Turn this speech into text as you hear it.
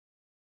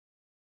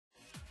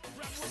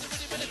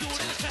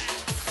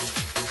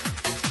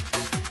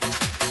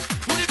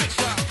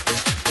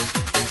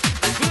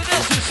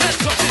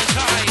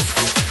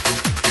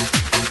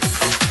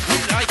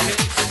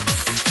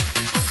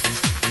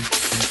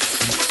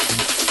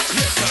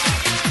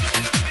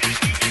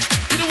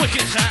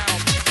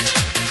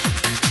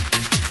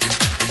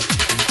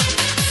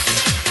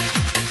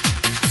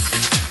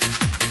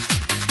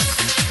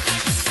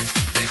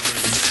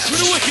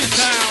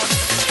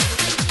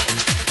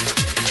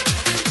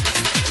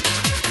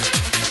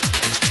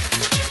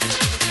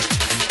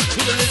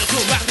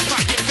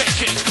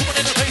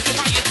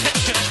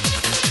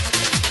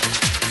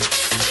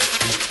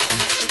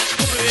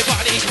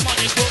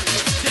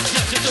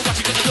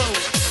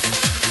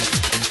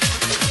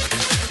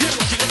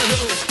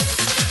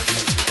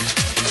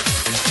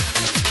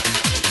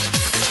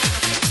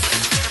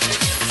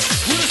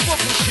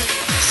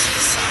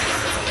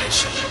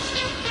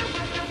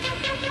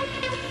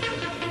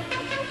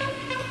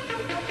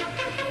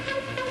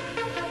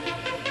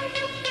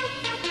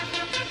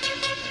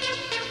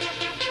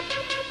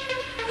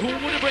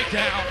Boom with a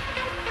breakdown.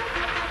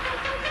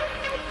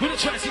 With a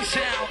trancy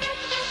sound.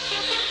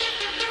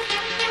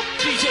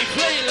 DJ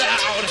play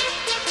loud.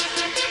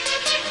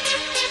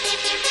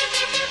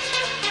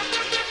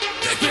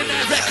 Get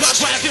that record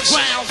round and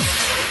round.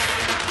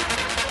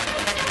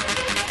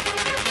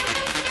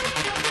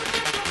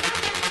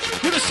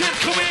 With a synth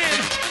come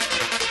in.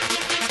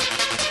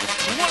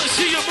 I wanna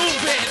see you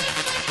moving.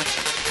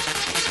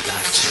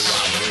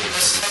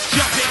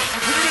 Jumping,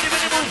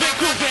 really moving,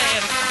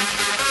 grooving.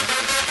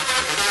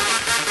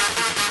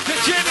 The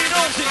Jimmy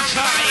knows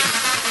inside.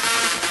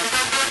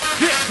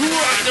 Yeah,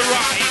 ride the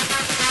ride.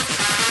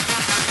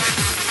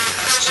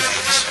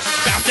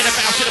 Bounce to the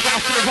bounce to the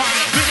bounce to the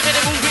ride.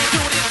 Really moving, do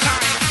it in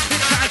time. In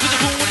time to the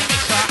boom with the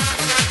mixer.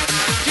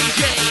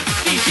 DJ,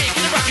 get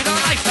the rocket on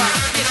life.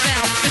 Yes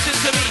now, listen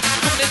to me.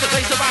 Coming in the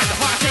place to ride the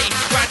party.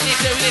 Right there,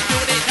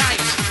 doing it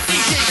nice.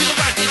 DJ to the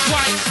right, it's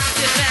right.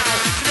 Yes now,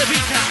 to the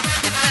beat now.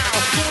 It's now,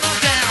 going on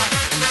down.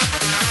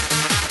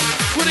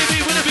 Will it be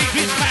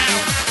big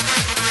pound?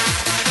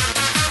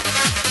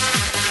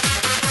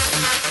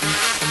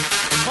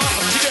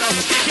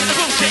 Kicking the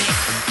booty.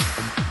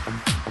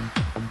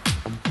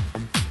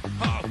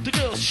 Oh, the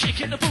girls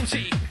shaking the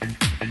booty.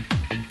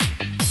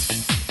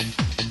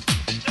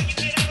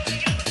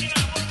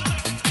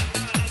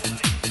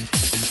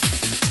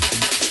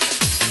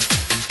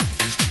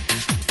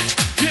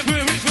 Get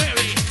very,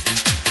 very.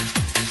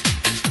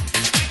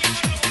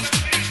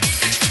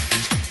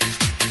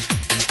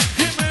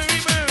 Get very,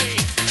 very.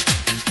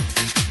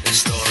 The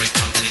story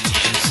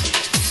continues.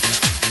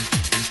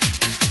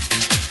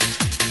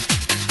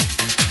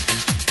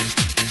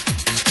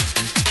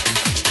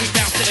 We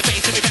bounce to the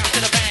bass and we bounce to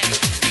the bang.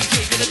 DJ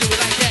gonna do it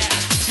like that.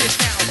 Yes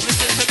now,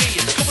 listen to me.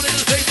 Coming into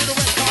the place of the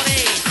West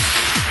Party.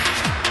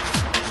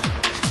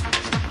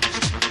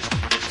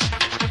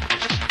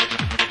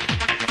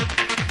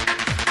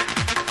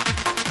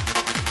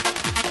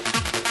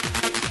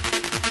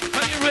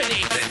 Are you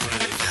ready? The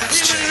mood has Are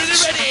you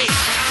changed. ready?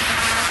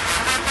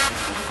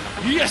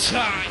 Yes,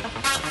 I.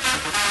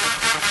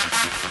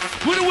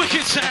 With a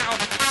wicked sound.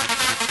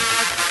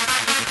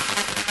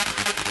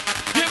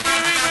 Get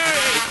very,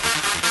 very.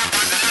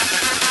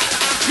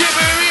 Get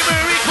very,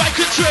 very. Quite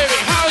contrary.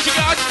 How's your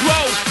guys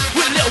roll?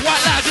 With a little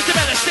white lads into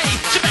Melody.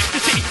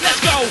 Ecstasy. Let's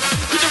go.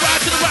 To the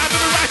right, from the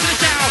right to the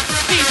sound.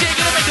 DJ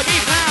gonna make a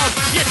beat pound.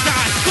 Yes,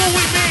 I. Go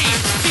with me.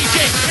 DJ,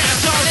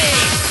 hands on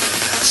in.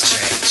 Has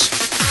changed.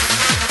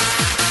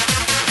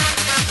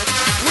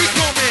 We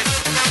coming.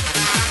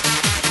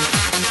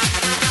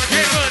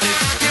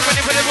 Get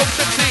ready for the ropes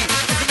MC.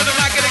 Listen to the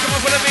mic and they come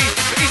up for the beat.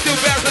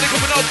 Bass2Bounce and they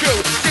coming all through.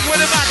 Stick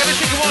with the mic and they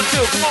stick one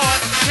too. Come on,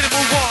 get it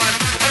move on.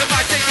 On the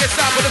mic, take your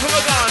stop with the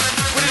full gun.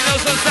 When you know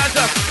sun stands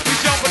up, we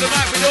jump on the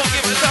mic, we don't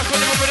give it a stop. When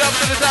they move it up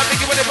to the top,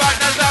 make it with the back,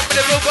 now stop with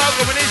the robot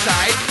coming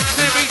inside.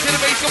 To the beat, to the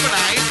bass coming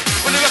nice.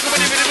 When they rock when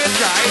they rhythm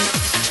inside.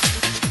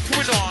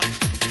 Coming on.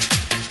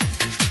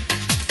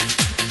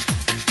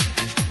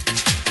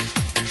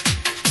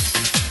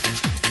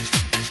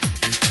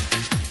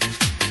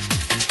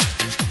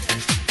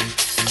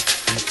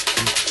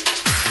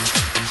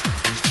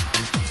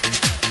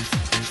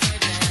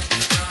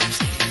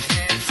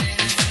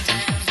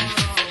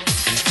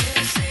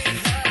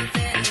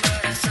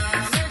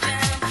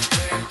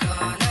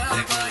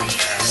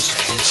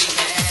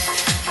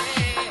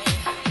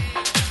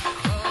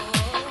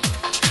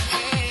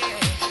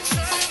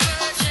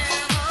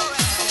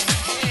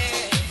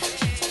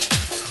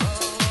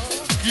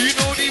 You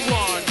know the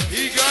one,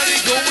 he got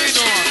it going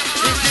on.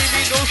 This game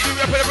ain't no street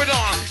rapper ever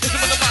on.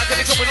 Listen to the mic and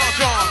they coming on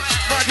strong.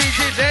 My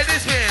DJ let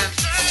his man,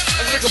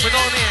 and they're coming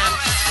on in.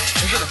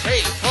 Instead of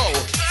hey ho,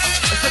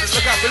 instead of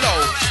look out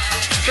below.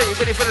 Stay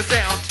ready for the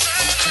sound.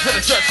 Instead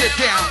of shut it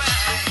down.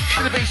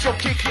 To the bass drum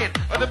kick in.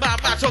 On the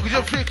mic, my talking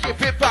jump kick in.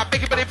 Pip pop,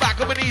 make it money back,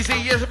 coming easy.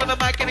 Yes, I'm on the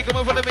mic and they coming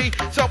in front of me.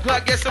 Some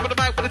clock, yes, I'm on the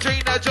mic with a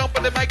train. Now jump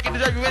on the mic and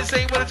drive you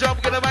insane with a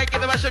jump. Get the mic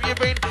and the mash up your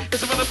brain.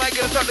 Yes, I'm on the mic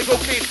and start to go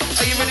clean.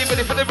 Are you ready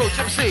for the road,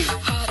 MC?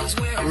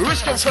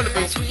 Risk in front of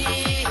me.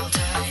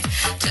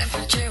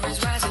 Temperature is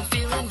rising,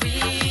 feeling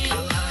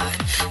real hot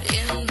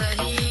in the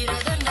heat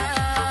of the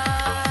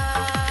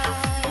night.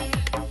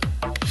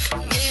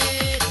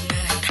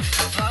 Midnight,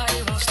 the party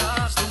won't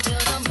stop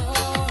until the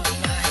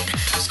moonlight.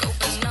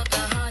 Scoping out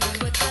the honey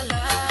with the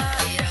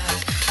light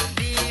eyes.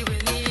 Be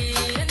with me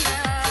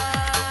tonight.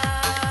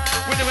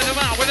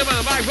 With the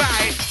mic,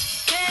 right?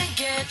 Can't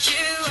get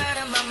you out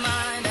of my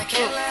mind. I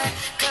can't lie,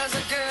 'cause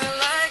a girl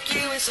like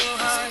you is so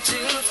hard to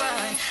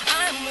find.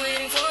 I'm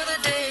waiting for the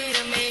day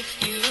to make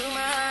you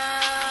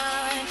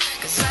mine.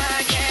 'Cause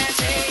I can't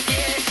take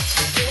it.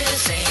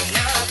 This ain't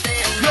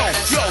nothing but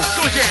a Yo, go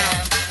summer down.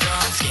 jam.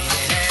 Blonde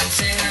skin and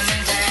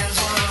cinnamon tans,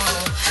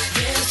 whoa.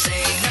 This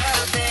ain't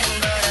nothing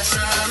but a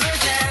summer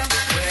jam.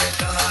 We're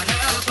gonna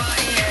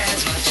party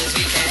as much as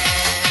we can.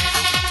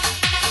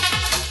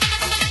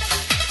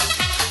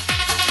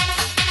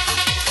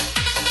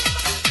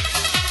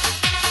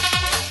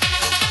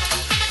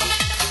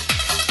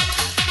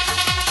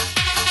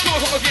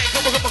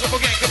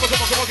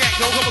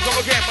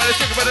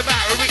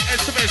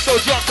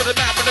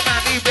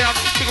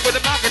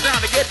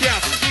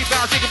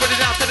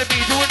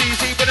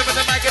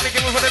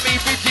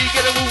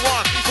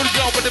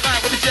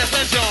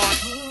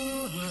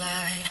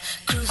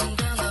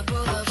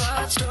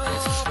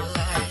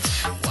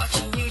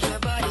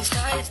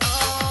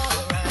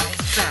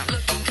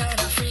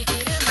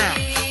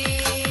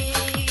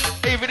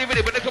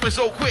 coming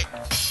so quick.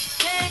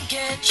 Can't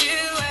get you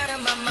out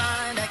of my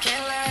mind, I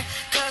can't lie,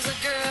 'cause a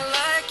girl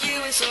like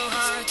you is so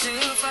hard to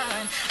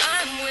find.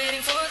 I'm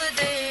waiting for the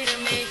day to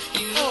make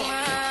you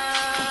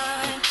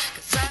mine,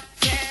 'cause I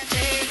can't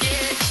take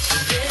it.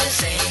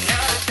 This ain't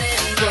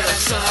nothing but a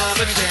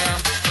summer jam.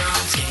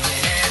 From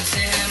skin and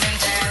cinnamon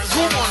tans.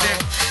 Come on then.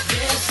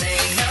 This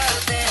ain't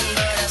nothing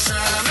but a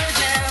summer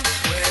jam.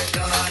 We're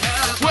gonna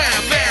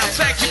Wham, bam,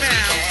 thank you,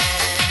 man.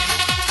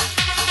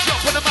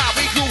 Jump on the mic,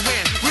 we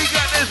grooving. We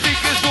got the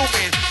speakers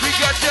booming. We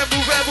got them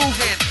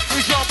moving. We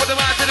jump on the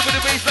mic, to the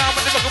bass line,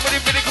 with the bucket, with the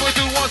minute, going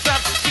through one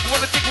stop. Tick,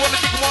 one, tick,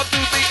 1,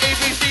 2, 3,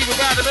 ABC,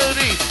 without the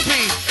melody.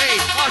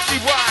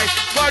 P-A-R-C-Y.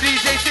 My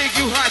DJ take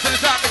you high to the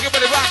top, make it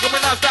with the rock,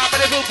 coming non stop,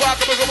 and it will rock,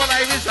 coming on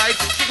live inside.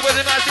 Tick with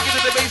the mic, tick it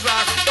to the bass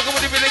line. Bucket,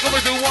 with the minute,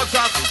 going through one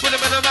stop. With the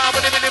minute,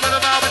 with the minute, with the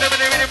minute, with the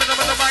minute,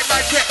 with the mic,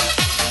 mic check.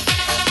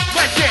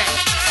 Mic check.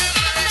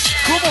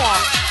 Come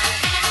on.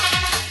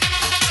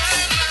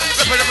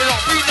 We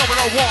know we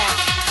don't want.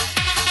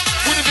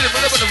 With a minute,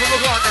 with the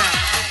rock on now.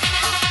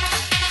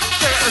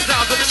 Check out the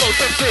sound of the most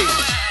MC.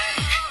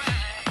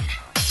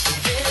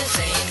 This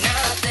ain't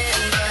nothing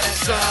but a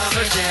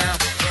summer jam.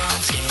 From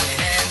skin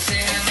and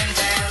cinnamon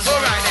tans.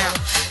 All right now.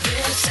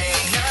 This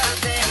ain't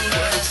nothing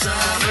but a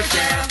summer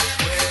jam.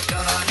 We're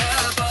gonna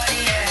party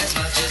as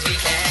much as we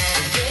can.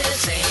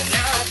 This ain't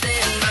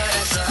nothing but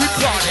a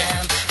summer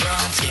jam.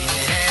 From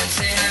skin and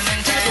cinnamon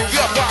tans. Move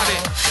your body.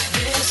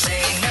 This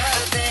ain't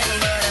nothing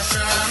but a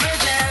summer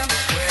jam.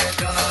 We're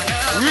gonna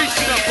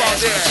Reaching up out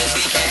there.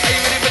 Are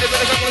you ready for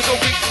the couple so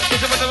weak?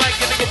 Listen with the mic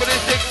and go for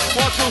this stick.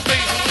 1, 2,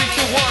 3, 3,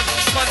 2, 1.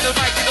 On the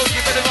mic, you don't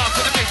give it around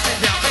to the mix it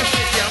down, mix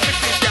it down, mix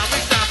it down,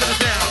 mix down to the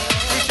sound.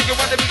 We take it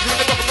one the beat with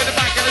the bucket with the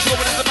mic and let's go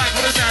with the mic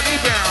with the sound.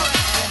 Rebound.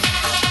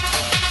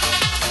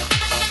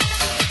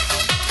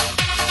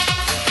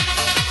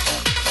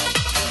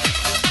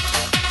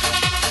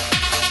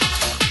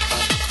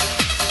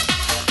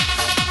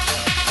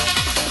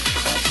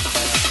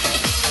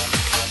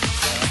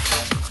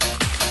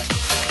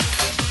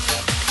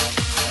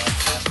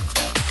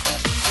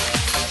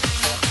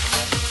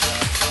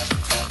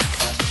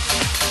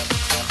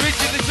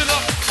 Richie, listen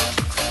up.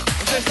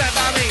 Just stand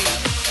by me.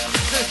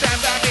 Just stand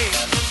by me.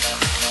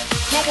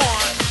 Come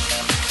on.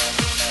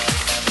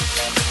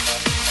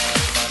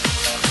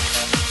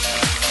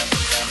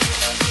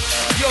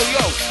 Yo,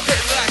 yo,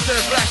 hit the lights to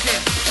the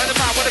flashing. And the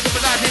man wanna come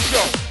and live his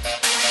show.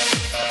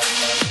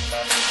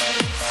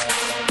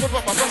 Pump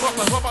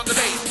up the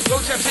bass. Go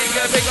chef, shake,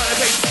 get a big on the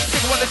bass.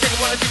 Take one, take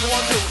one, take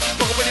one, two.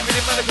 Fuck with it,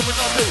 man, coming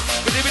on two.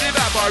 Really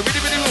bad boy,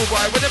 really rude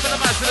boy. Whatever the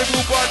master, the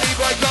rude boy,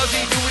 D-boy, cause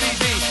he do it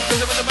easy.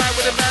 Doesn't want the mind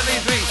with a manly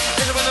three.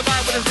 Doesn't want the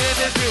mind with a zin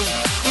and two.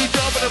 We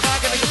jump on the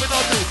mic and they coming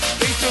on two.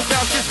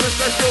 Bass2Bounce, Christmas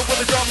special.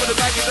 With the jump on the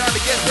mic and down to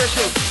get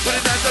special. With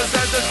the dance, the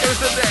scares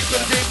the deck. So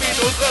the JB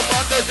knows up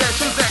on the deck.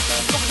 Who's that?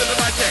 Coming to the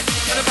mic check.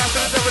 And the master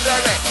is never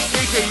direct.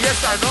 AK, yes,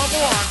 I know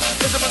one.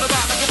 Listen on the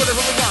mic, I'm coming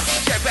from the gun.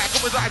 Check back,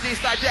 come with ID,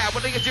 slide down. When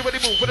they get you ready,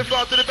 move. When they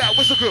fall to the back,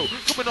 whistle crew.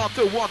 Coming on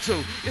through, 1,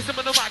 2. Yes, I'm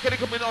on the mic and they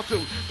coming on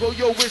through. Blow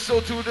your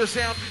whistle to the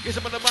sound. Yes,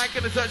 I'm on the mic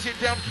and they touch it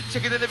down.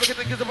 Check it in,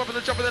 everything gets up and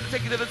the jump and then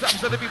take it to the top.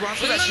 So let me run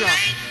selection.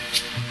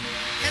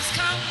 has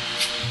come,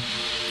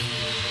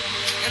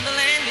 and the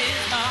land is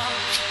dark,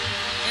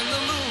 and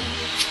the moon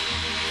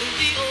is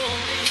the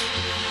only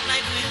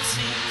light we'll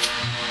see.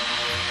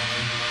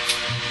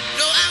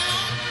 No, I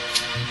won't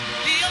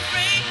be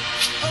afraid.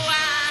 Oh, I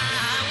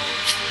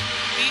won't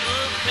be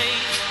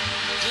afraid.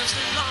 Just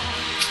as long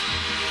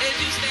as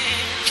you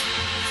stand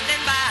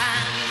by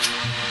me.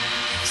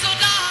 So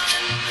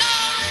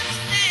darling,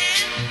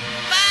 stand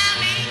by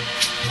me.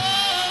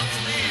 Oh,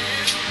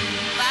 stand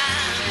by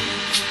me.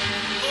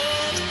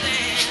 Oh,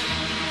 stand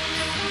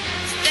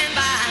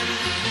by me.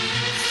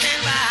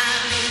 Stand by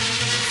me.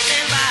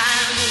 Stand by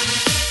me.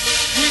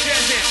 We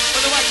dancing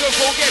on the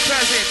microphone, get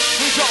present.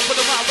 We jump on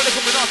the mic when they're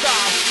coming on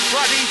top.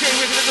 Right DJ,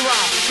 wicked in the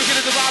round. Wicked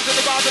in the round, and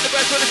the round, and the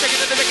best, when they're taking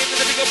the making, and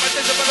the big up,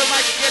 and on the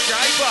mic and get the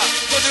hyper.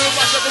 So do a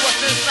bust on the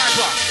western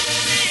sniper.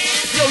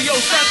 Yo,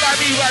 stand by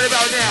me right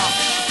about now.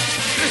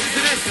 Listen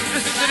to this,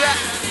 listen to that.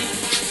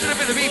 Slip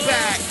in the beat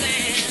back.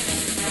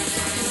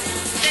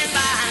 Stand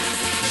by.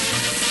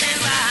 Stand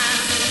by.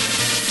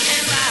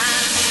 Stand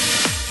by.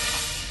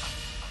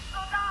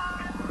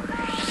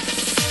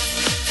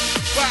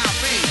 Wow,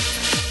 me.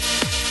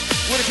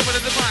 When they coming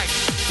to the mic,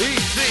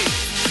 easy.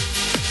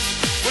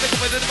 When they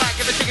coming to the mic,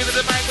 and they chicken to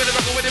the mic, when they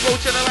rockin' with the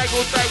roach and the light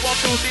goes like 1,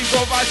 2, 3,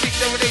 4, 5, 6,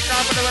 7, 8,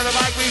 9, when they're on the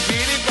mic, we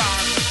feeling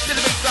fine. To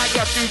the mix, I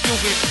got you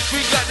moving.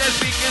 We got that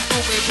speakers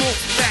booming, boom,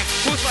 bang.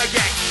 Who's my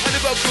gang? And the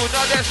bug crew,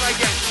 now that's my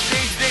gang.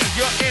 Stage,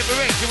 you're in the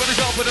ring. You wanna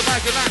jump on the mic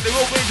and line the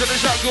road range on the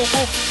shot, go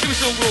boom. Give me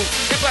some room.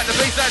 Impact the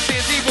bass line,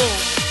 CNC boom.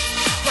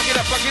 Fuck it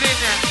up, fuck it in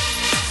now.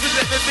 Just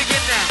let them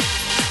begin now.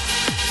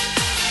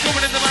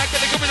 Coming in the mic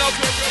and they're coming up.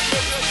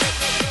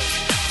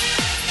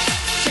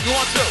 Check it 1,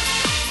 2.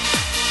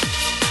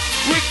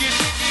 Wicked.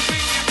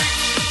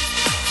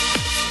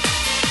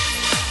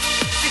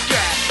 Kick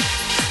that.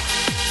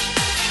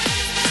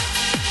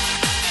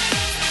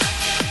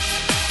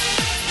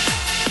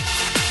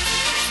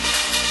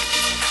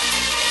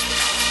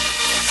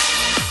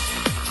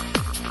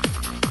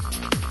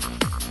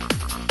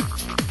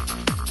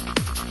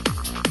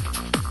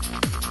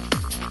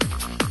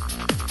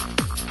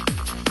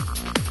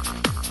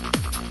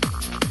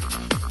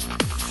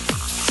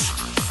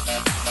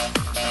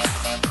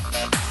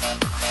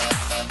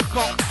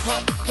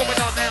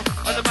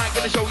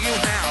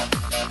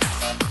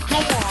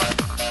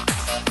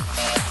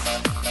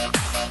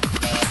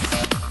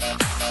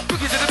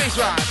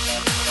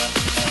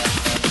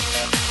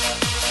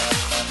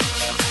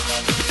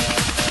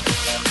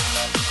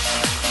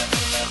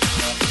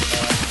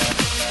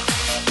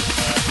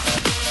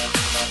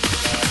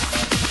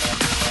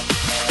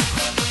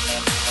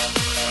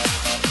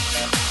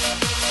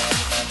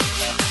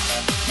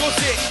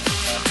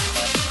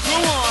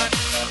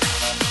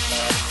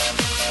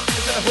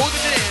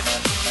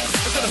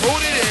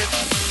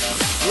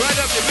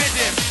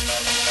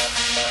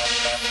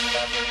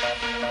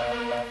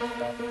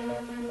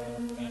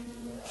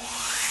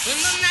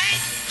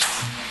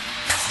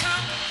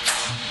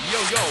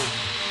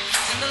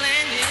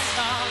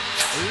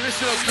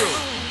 International crew.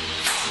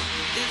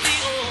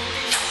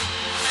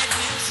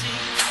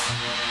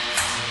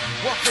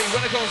 What thing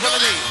when it goes on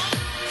me?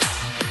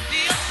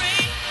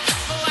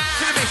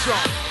 To the big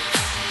strong.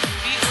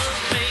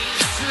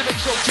 To the big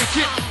strong, kick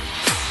it.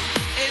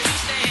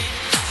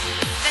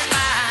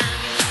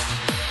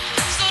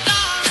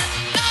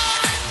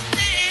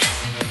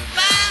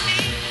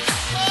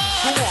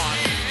 Go on.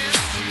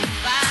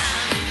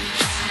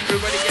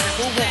 Everybody get it,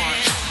 move on.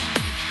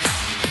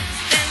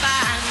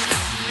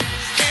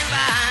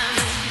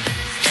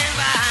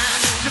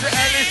 To the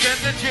Alice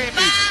and the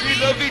Jamie, we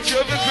love each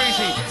other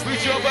crazy. We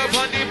jump up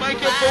on the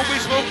microphone,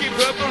 we smoking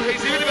purple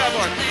hazy with the bad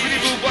boy. With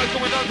the blue boy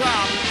coming on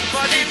top.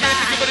 My DJ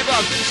thinking about the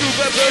bus.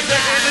 Super person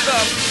in the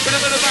dub. Put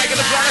him in the mic and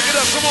the product it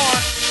up, come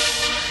on.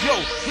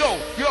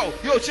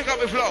 Yo, check out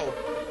my flow.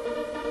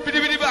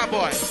 Bitty bad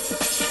boy.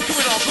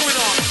 Coming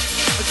on.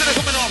 Instead of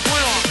coming on.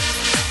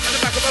 And the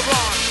back of my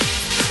barn.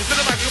 Instead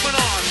of back coming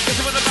on.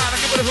 Instead of the man, I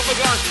can put it from a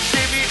gun.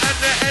 Jamie and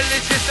the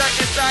Ellis just stuck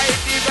inside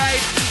the right.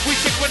 We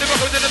check when the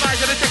rock with the mic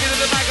and the check into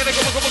the mic and the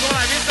come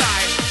on,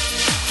 inside.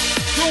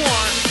 Go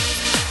on.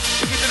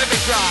 Get to the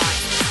big side.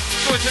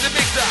 Go into the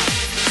big side.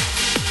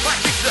 Mic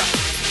kicks up.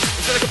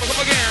 Instead of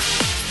come again.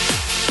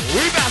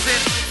 We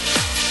bouncing.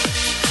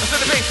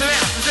 Instead of bass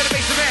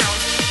around.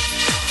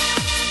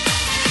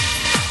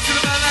 To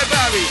the man like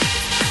Barry.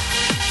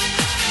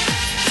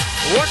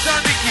 One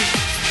time Nicky.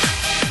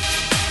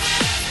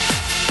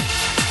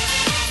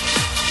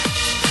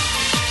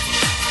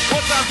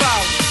 One time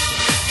Val.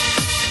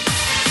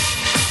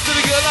 To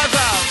the girl like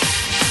Val.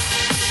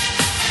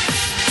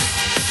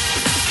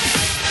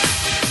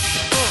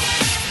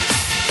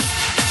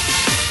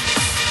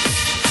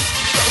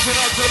 Open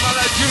up to the man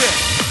like Jimmy.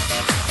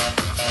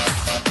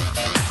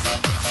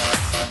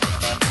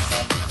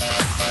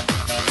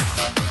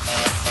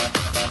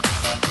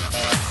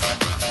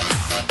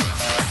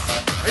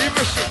 Are you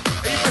pushing?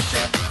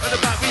 And the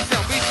back, we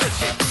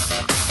touch it.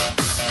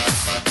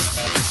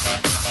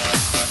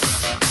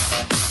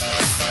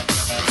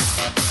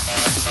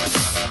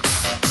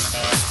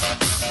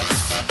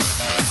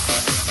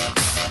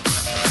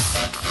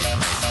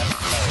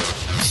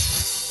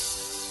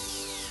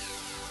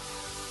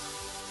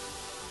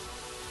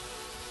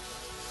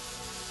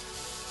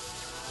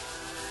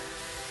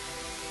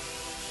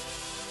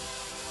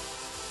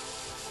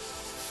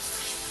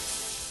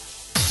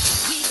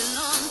 We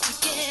belong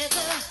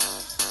together,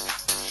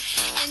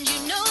 and you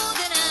know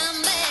that I'm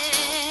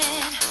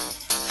mad.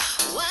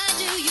 Why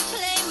do you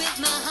play with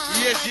my heart?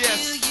 Yes. Why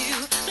do you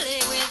play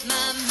with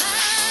my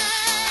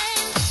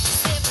mind?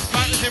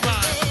 Partners in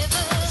rhyme.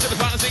 To the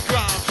partners in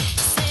crime.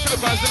 To the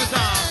partners in the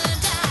time.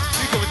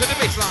 We go into the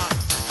baseline.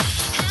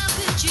 How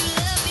could you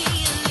love me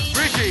and leave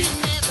Richie.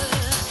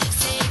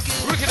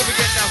 me never say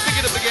goodbye? Pick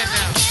it up again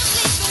now.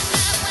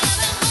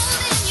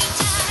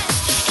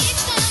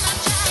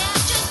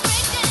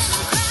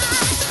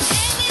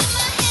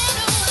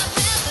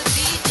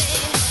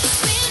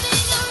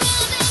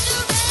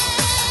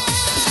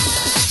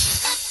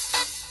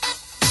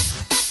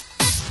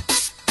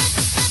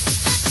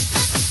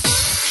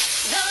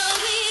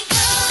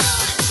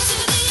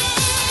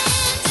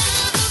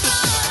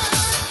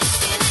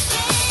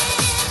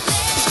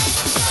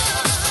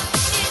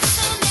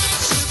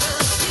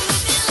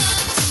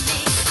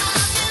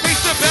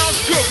 Bass2Bounce,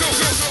 go.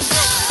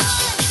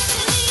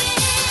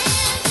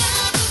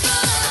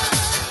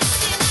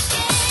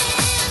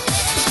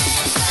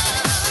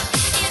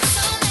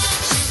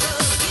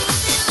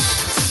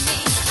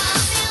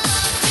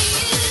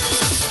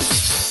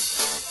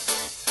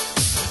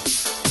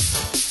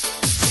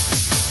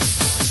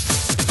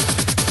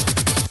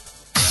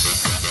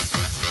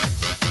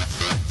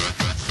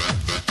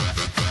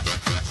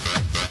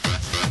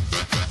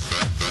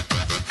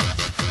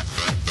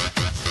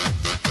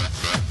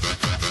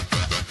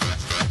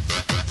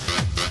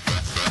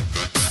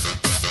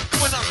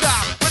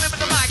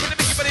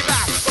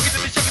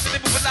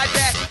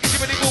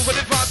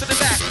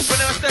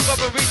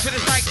 To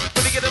this mic,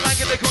 when they get the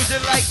mic and they cruise it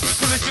like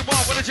cool as you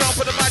want, when the jump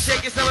on the mic, check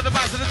it, seven the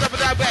box to the top of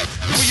that back.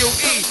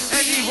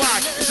 W-E-N-E-Y,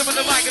 some of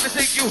the mic and they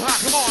take you hot,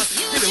 come on,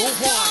 get it, move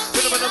on,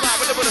 put them in the mic,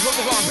 with the hook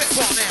on, hit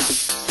ball now.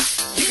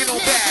 Kick it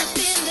on back,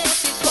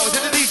 go to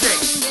the DJ.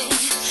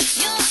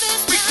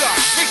 Big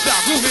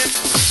stop, moving.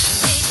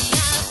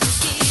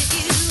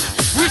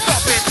 We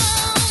stopping.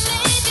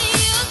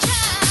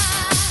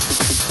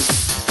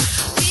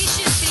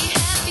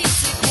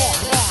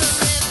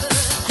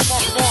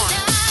 Come on.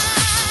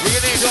 Bring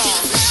it on.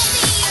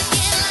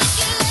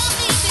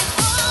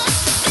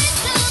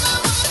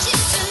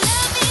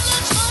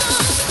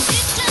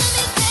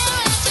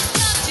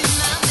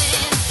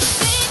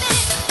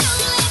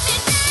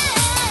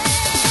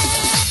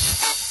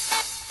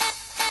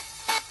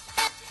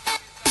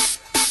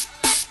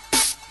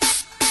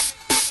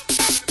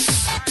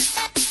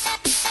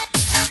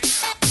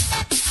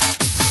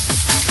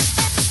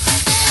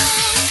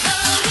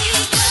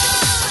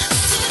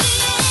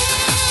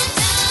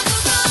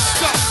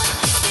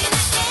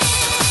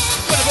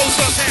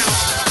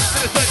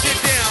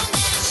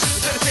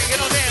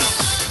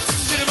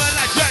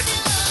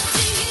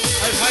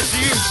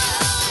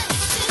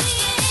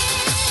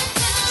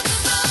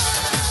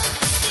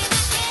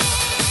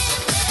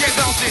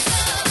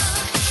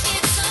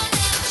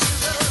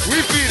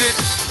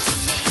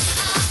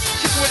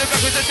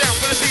 With the down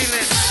for the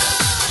ceiling.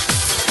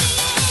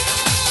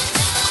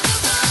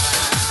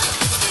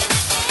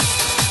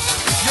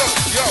 Yo,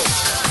 yo,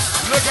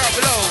 look out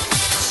below.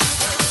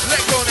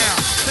 Let go now.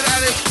 To the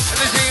Alice and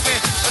the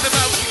Jamie and the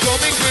mouth. Go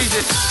me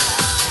crazy.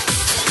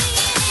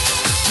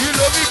 You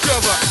love each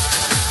other.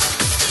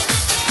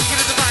 Get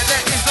in the mind,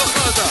 that is no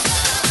further.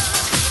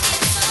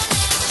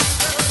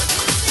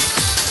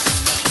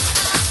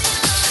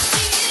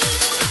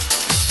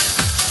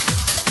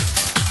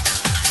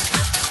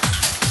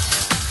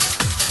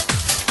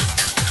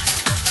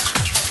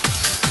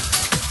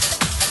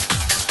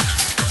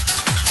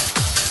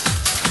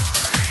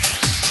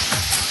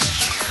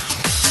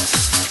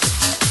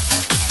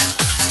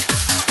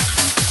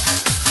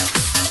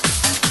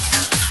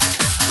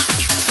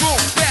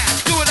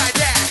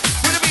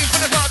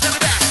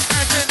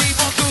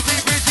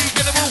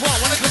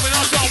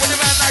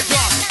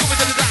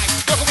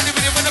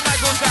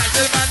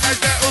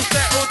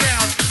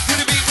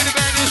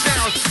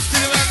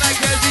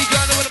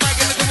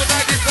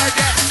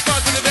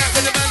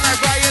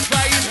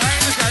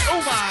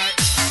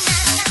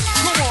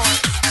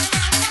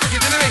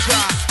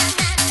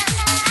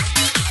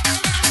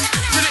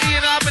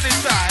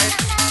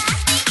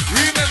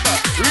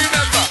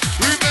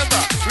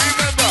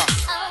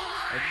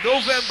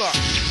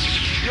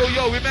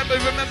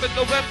 Remember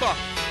November.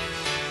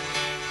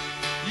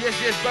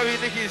 Yes, Barry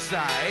Nick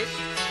inside.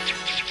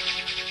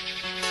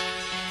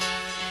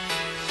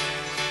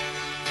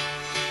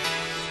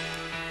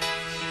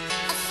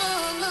 A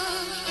full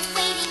moon is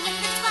waiting in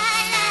the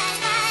twilight.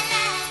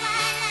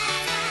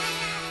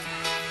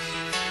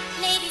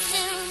 Maybe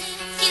soon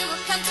you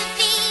will come to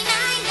be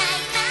night.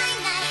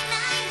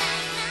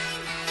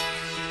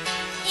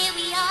 Here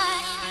we are,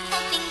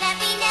 hoping that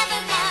we never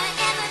part.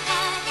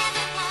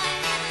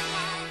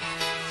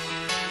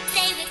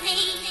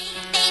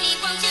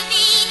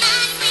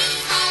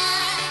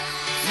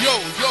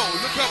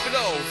 Look up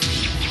below.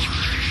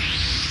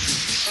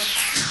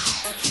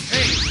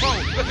 Hey, oh,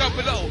 look up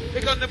below.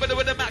 Pick on the middle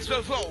with the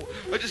Maxwell flow.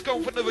 We're just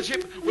going for the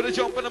chip with a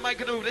jump on the mic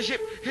and over the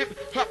ship. Hip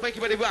hop, make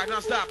it ready rock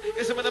non-stop.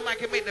 It's some of the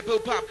mic and make the bill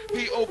pop.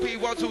 P-O-P,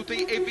 1, 2,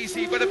 3,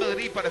 ABC. For the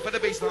melody, for the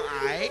bass line,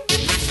 aight?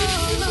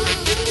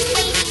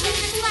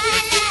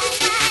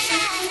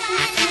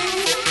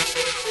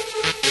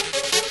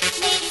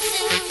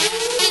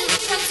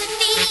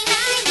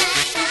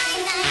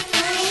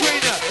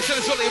 Trainer, it's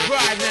a solid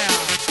pride now.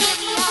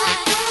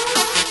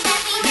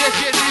 Yes,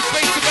 it's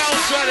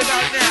Bass2Bounce right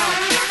about now.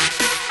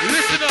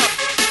 Listen up.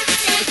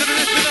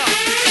 Listen up.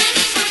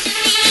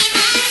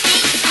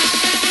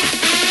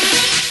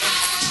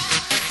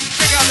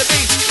 Check out the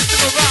beat. Listen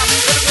to the rhyme.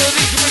 What the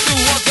melody can we do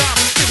one time?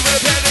 Listen to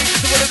the melody.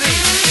 Listen to the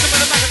beat. Listen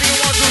to the mic and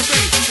 1, 2,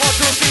 3. 1,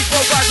 2, 3,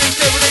 4, 5, 6,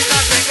 7, 8,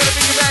 9, 10. Gotta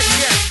bring it back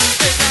again.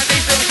 10, 9,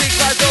 8, 7, 6,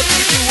 5, 4,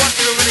 3, 2, 1.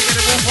 You're really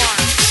gonna move on.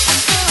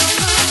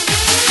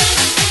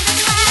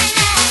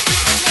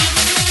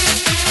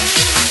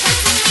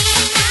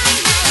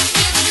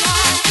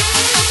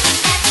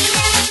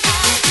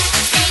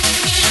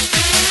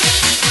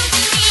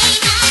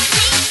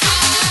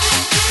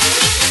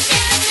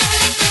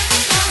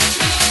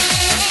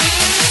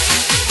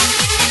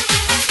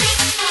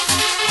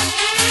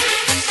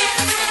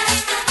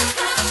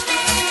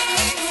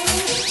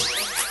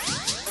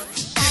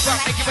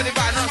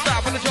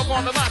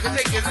 On the mic and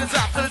take it to the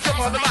top, to the top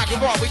on the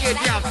microphone, we get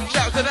down,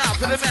 shout it out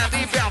to the man,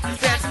 deep down,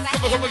 then,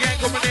 come again,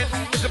 coming in,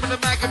 listen to the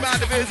mic about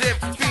the visit,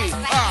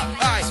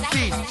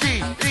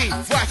 B-R-I-T-G-E,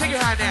 why, take your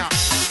hand now,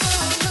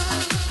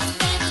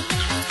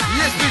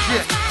 yes,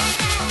 Bridget,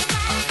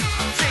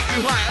 take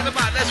you high on the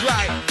mic, that's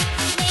right,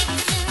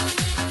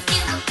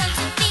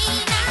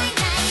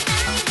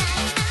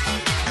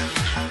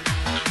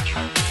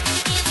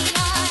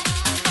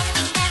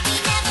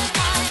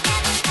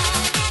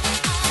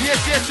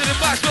 yes, to the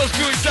Maxwells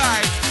crew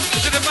inside.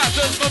 To the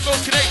Maxwells Monroe's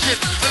connection.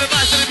 To the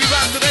Maxwells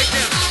B-Bounce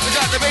connection. We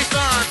got the bass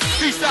line.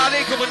 Freestyle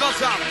income and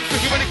non-stop.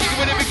 Biggie money, biggie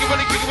money, biggie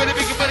money, biggie money,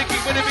 biggie money,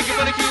 biggie money, biggie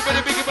money, biggie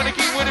money, biggie money,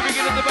 biggie money,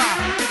 biggie on the bar.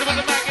 Hit them on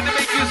the mic and they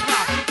make you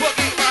smile. What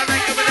game by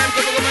night, coming in,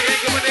 coming in,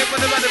 coming in,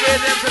 coming in, coming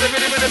in, rhythm to the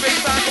rhythm of the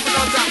bass line coming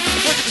on top.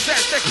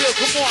 100% that kill,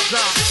 come on,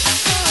 Tom.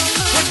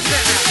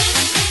 100% now.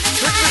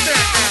 100%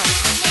 now.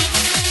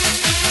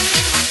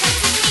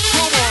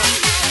 Come on.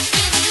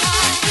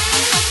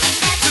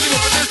 To the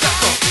woman, there's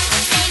that one.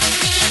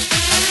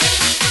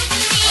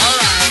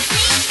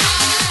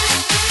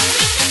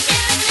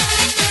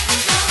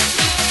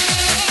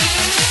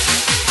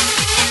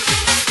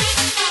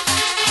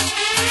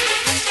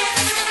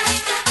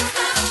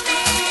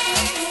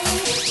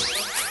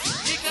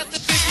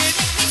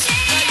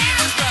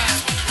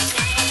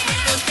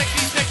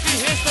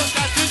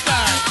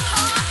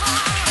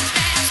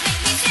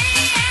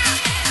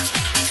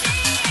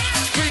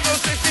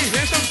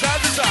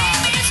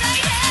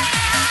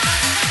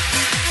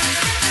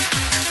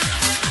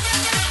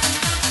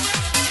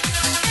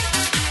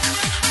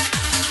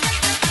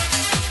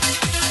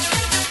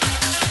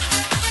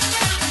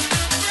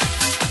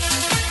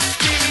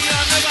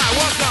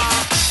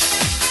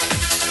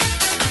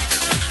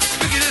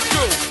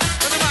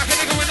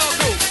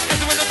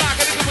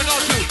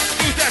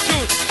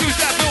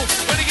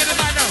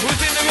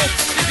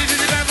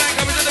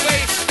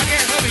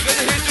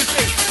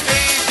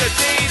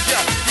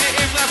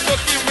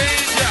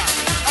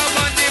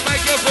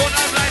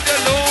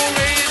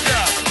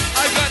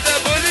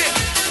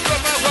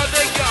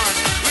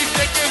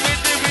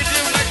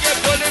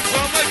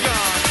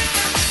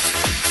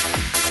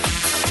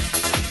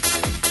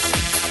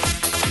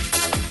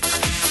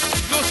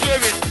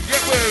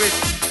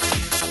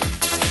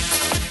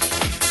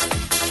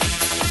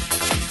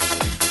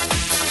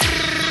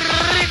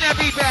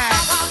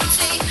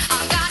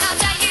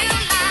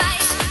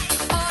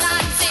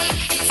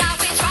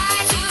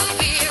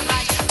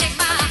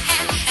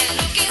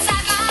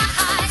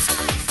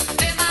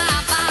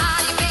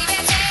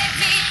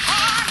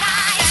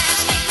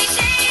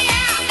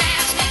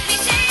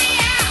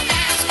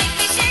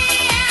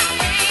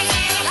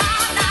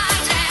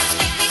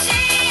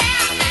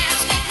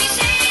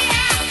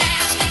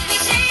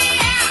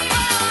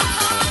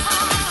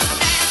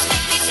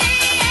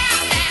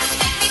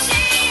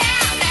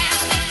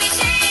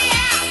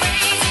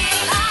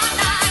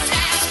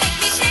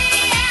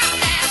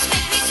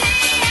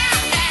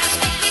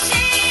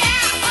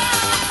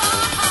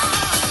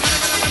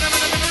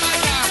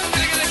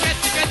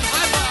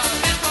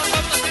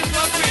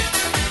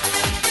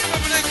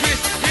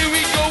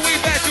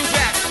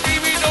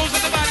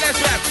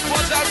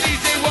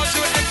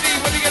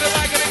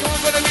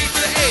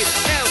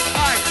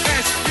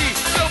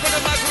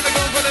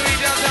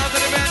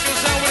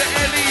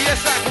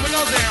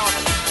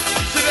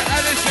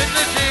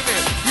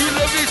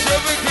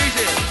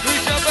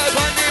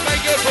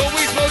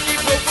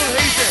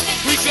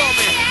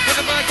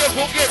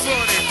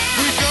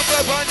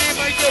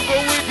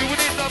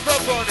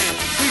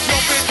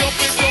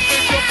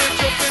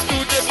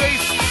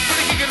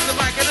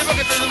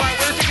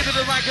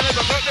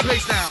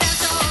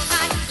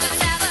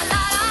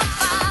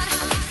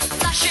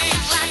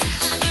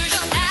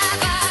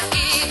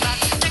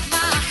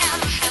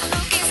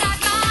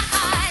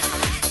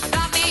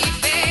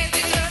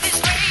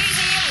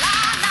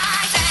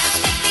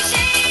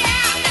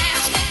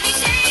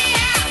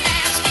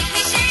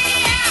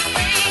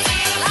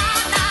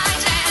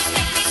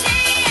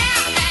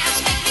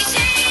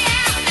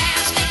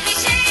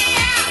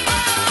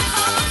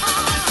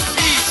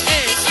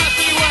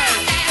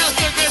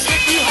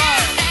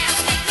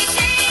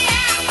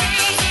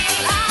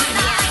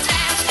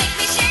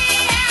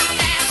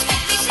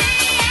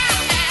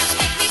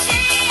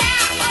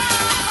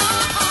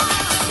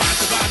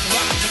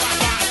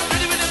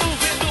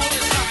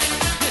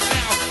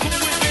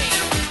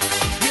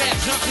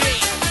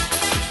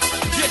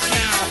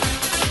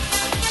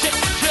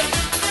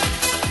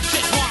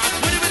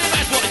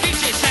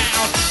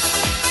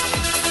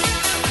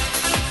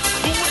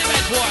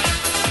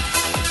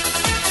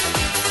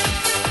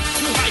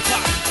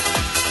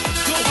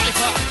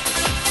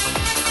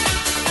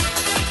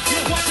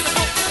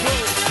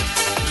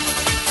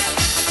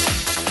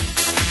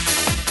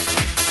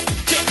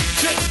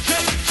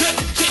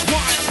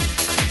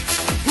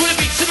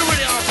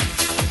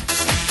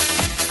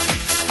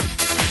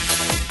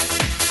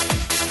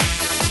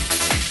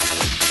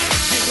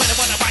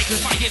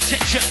 the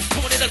intention.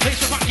 Coming in a place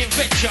with my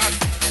invention.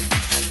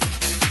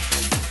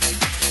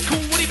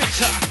 Cool, what do you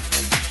better?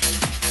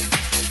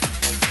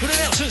 With an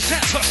Nelson's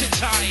hands tossing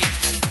time.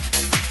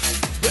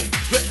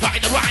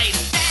 Right the ride.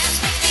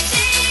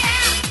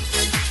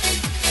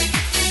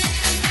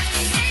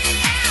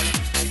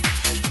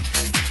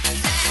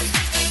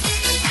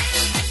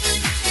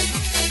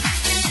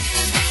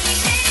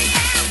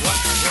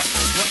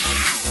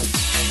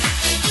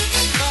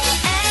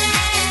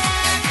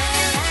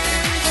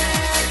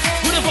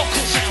 With a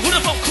vocal sound, with a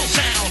vocal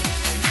sound.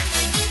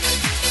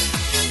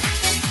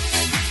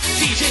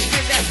 DJ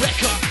spin that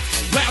record.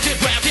 Round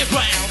and round and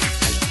round.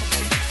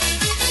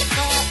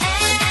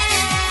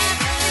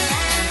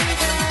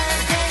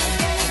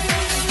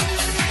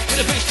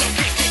 The bass drum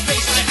kick it,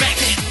 bassline back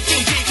it.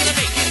 DJ gonna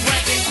make it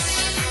ragged.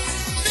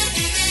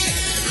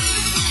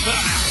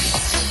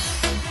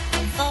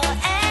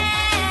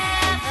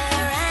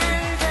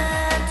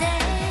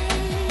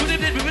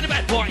 With a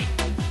bad boy.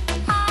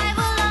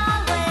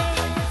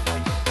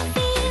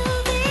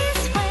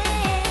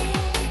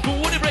 But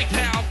what a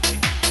breakdown.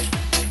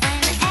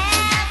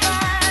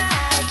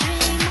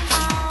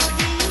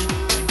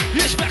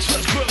 Yes,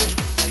 Maxwell's crew.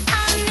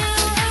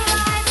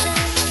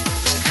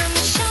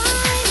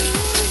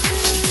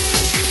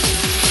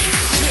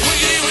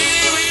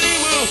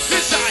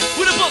 Inside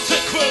with a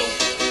Bunsen crew.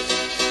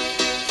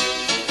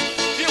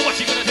 Yeah, what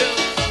you gonna do?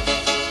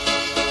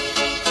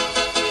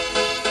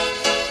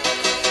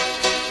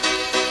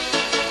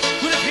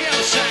 With a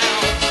piano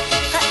sound.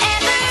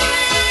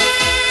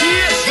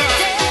 Yes, sir.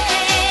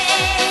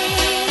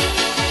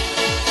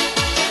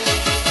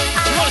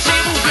 We wanna see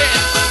you moving.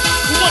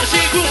 We wanna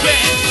see you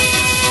grooving.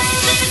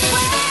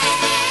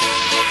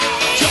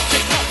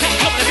 Jumping, pumping,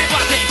 coming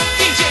everybody.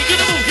 DJ,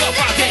 gonna move your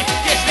body.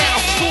 Yes, now,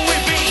 who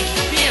with me?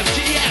 The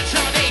MGM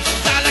Tony.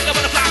 Sound like a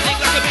butterfly, think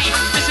like a bee.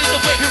 This is the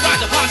way we ride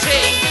the party.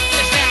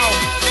 Yes, now.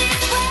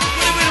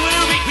 With a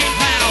big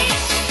pound.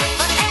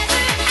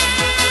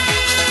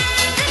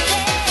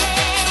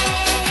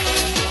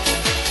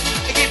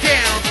 Get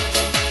down.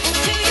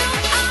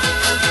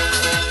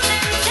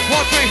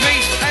 1, 2, 3,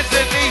 hands to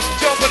the knees.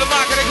 Jump on the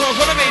mic and they go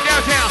follow me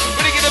downtown.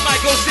 When they get the mic,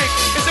 go sick.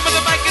 It's some of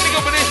the mic and they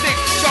go ballistic.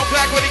 Jump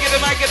back when they get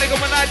the mic and they go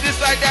like this,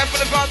 like that, from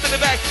the front to the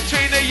back.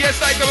 Trainer,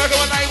 yes, I come back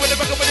on night with the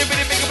back up with the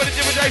minute, make up with the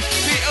different day.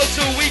 PL2,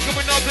 we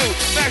coming on through.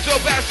 Maxwell,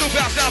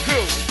 Bass2Bounce, now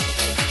through.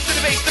 To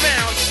the bass, to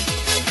bounce.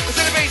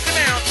 To the bass, to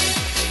bounce.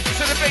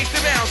 To the bass, to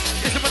bounce.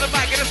 It's some of the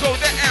mic and let's hold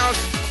that ounce.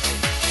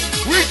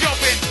 We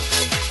jumping.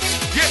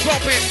 Get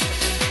pumping.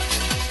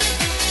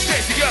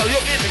 Sexy girl,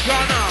 you're in the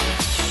corner.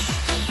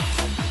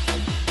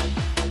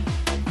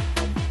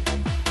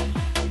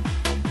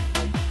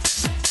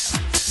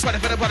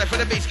 For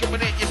the bass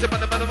coming in, yes, I'm on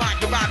the mic,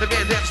 combine the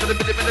band, dance to the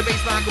rhythm and the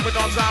bass line coming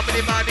on time, and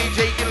in my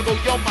DJ, gonna blow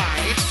your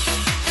mind.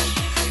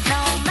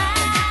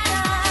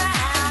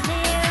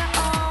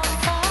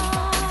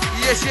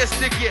 Yes, yes,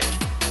 stick it.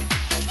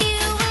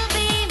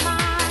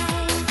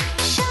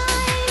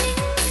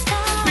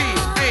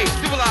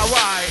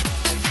 B-A-double-I-Y.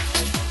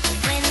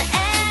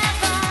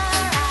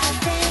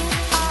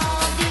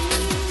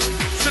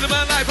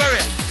 Cinema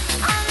Library.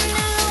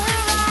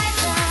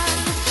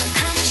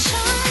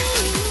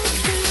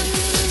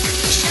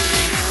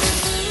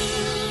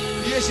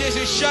 Yes, yes,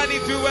 it's shining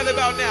through right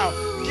about now.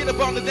 Get up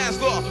on the dance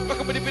floor. Rock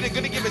up with the minute,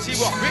 gonna give it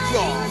T-Rock. Rick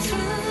Roll.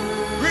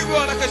 Rick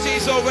Roll like a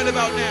chainsaw right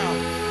about now.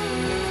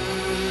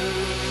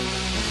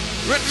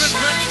 Rick.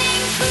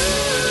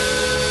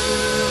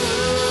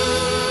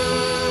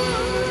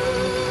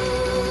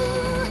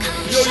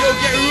 Yo,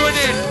 get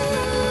running.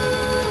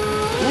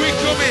 We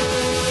coming.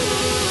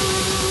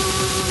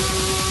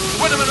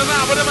 What am I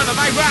on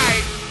my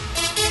right?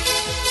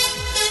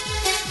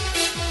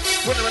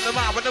 When I'm on the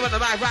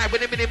mic, right,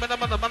 when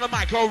I'm on the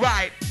mic, all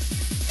right.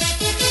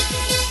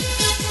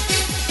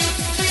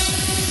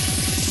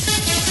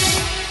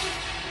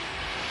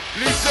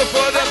 Listen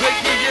for the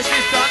breaking, yes,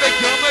 it's time to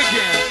come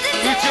again.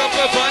 We jump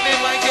up on the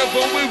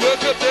microphone, we work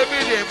up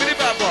every day. Really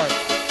bad boy.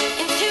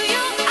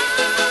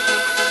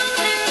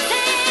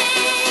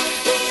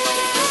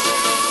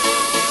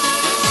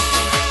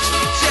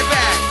 Check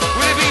back,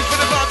 with the beats from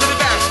the front to the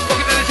back.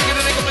 Walking down the chicken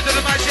and they come into the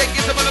mic, check,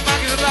 it's up on the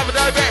mic, it's a lava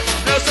die back.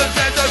 No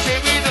sunshine, no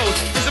shame, we know.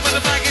 It's up on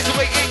the mic, it's the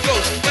way it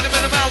goes. When I'm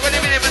on the mic, when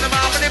I'm on the mic,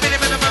 when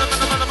I'm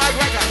on the mic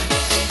right now.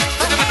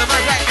 When I'm on the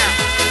mic right now.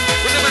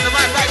 When I'm on the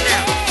mic right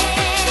now.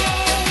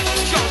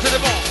 Jump to the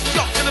bone,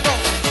 jump to the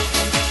bone.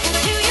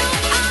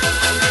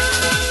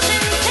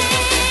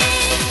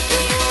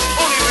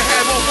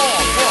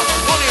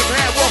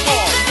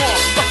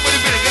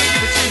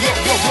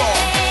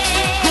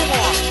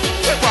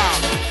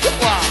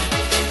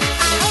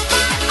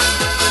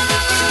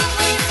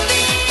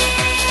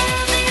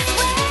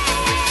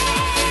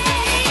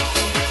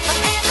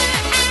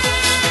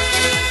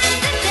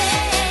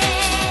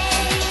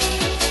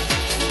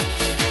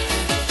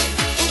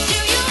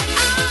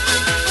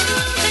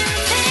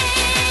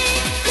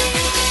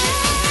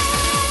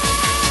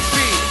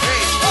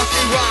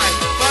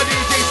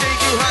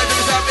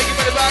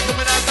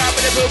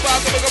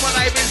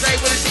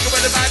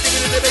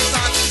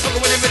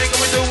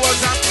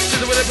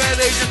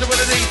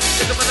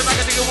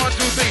 go 1, 2,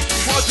 3.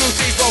 1, 2,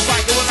 3, 4,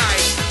 5, go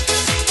alive.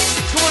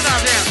 Come on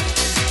out now.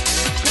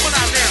 Come on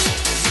out now.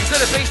 To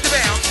the bass to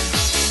bounce.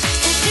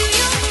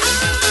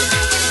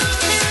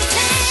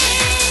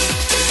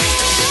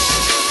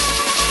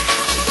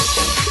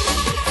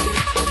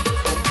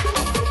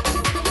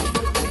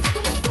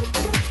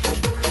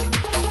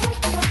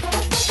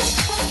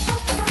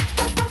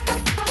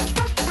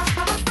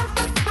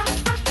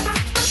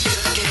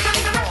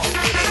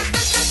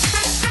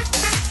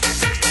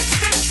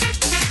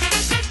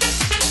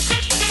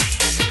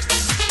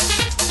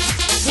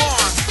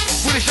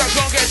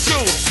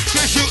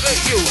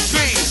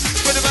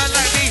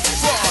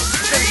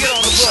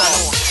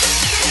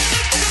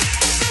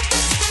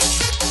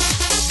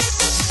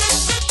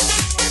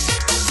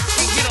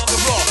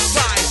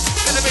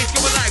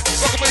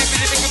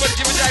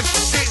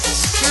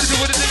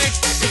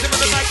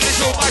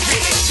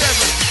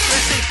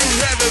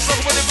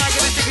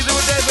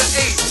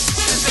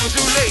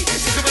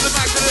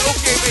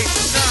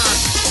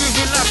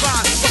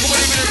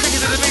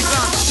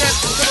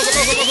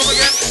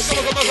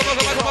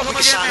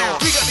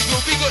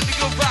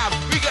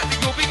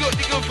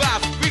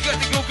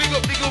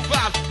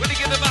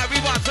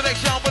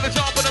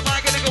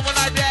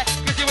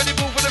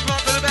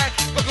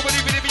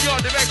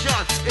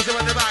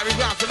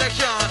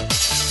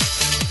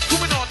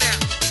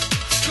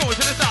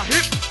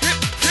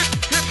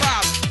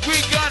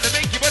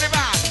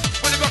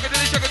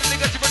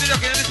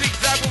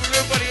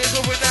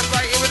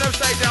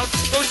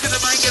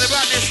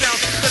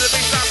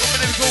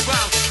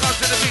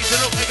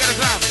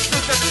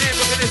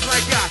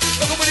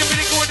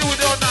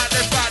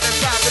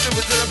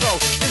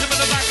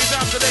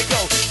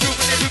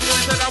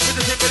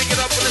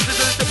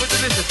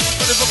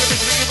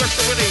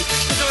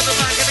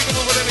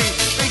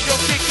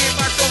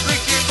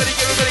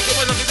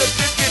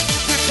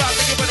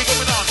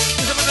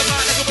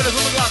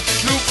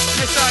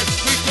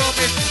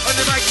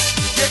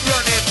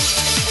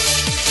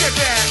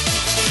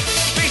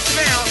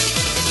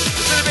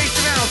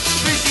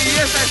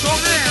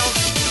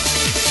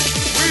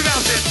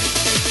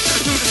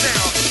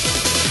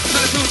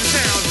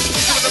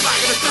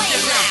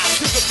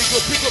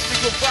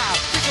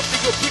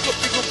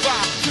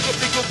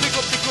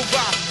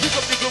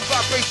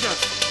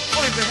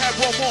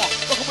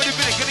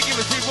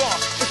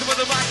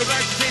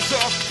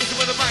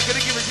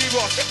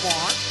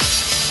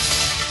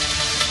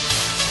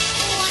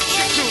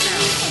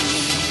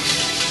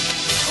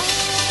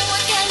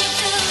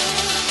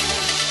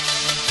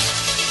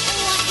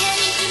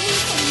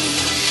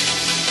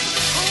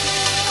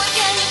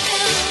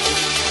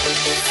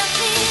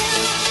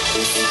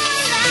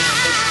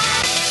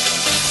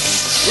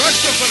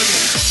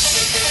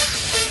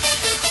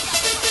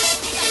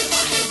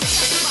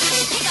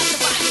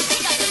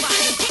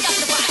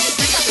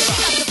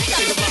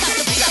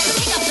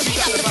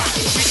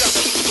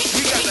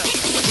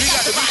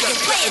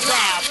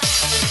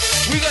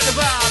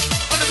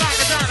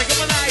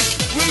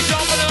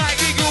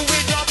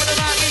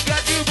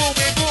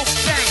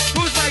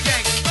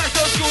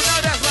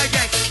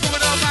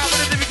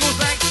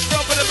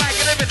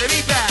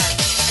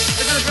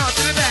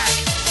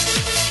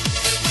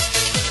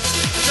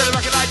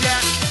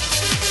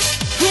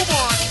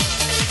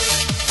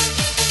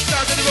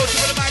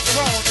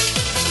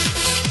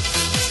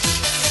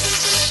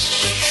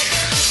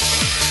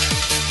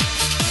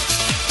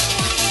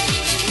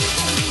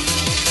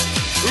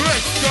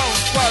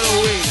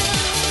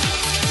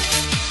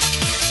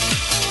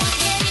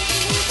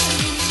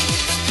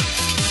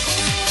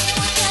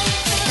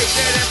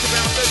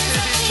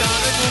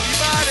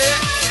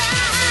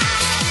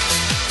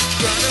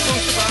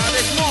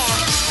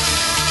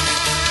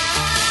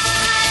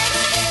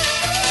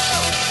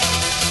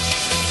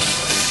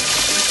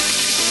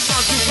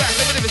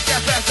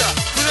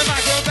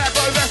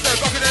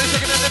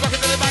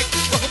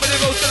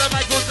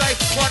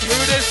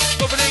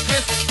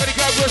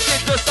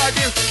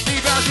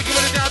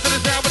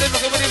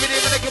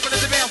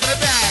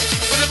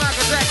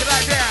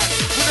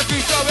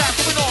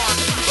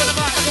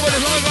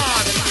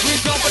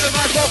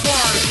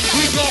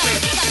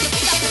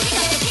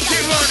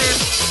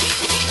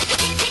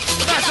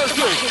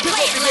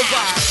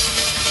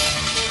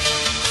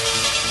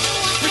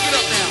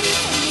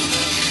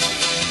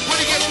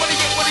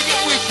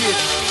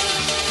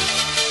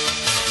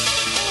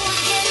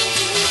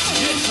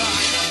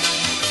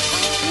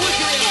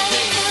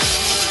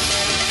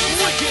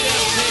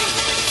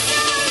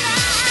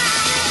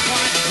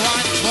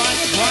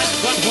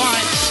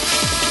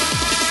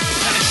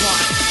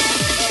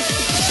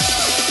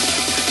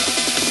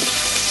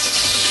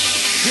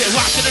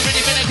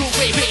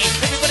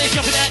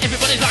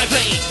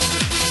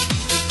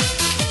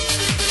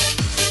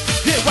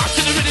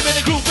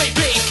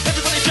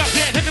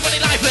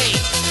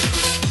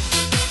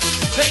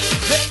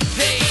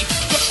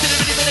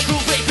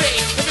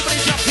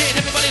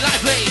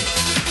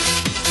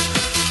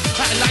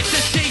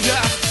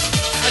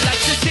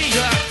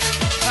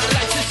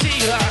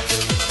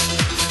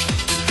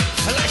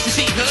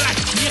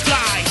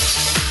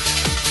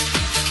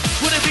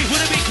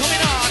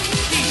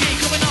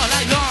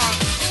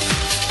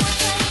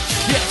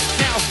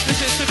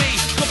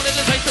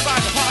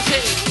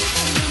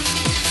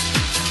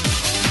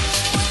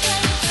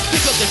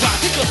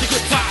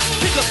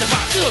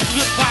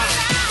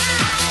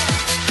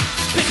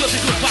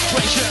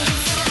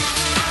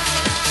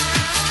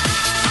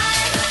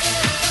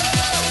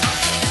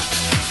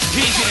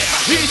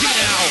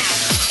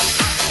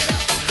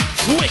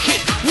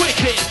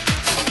 Wicked.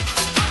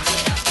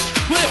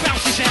 With a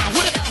bouncy sound,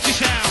 with a bouncy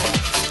sound.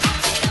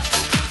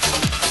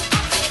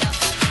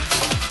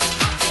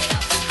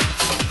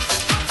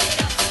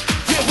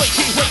 Yeah, wake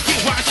it,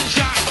 rise and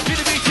shine. Did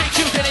the beat take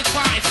you, then it's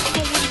fine.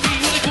 Go with me,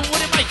 go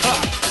with it, make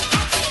up.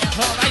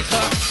 Oh, nice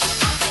up.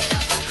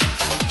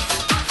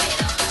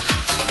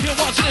 You're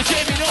watching the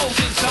Jamie Knowles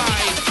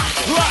inside.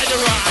 Ride the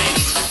ride.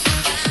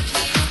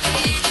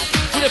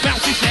 With a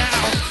bouncy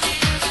sound.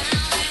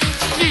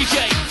 DJ,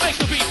 make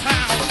the beat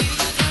pound.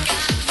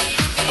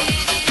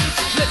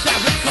 Let that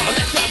record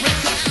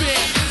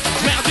spin.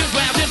 Round and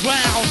round and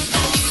round.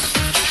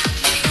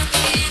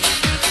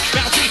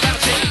 Bouncy,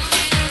 bouncy.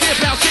 Yeah,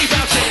 bouncy,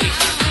 bouncy.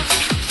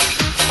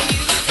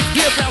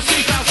 Yeah, bouncy,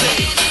 bouncy.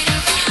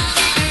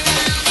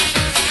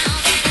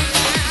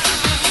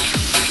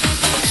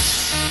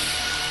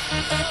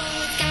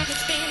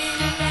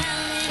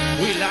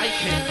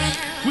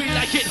 We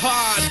like it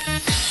hard.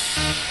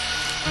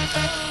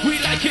 We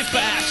like it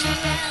fast.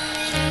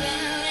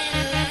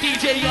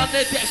 DJ on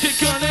the desk, you're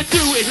gonna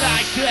do it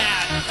like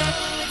that.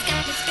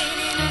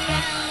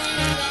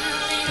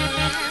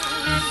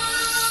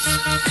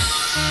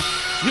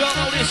 Y'all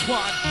know this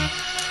one.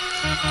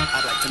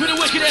 With a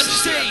wicked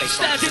MC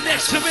standing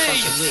next to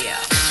me.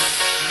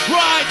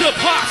 Ride the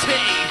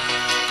party.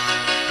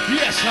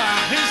 Yes, sir.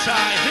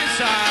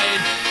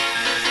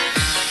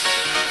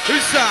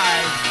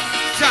 Inside.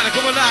 Time to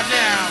come alive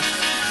now.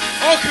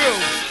 All crew.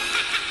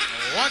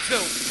 1, 2.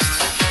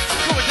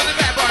 Coming to the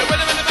back, boy. When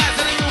I'm in the back,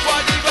 to the new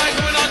body, boy.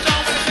 Coming on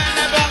down with the stand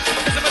that box.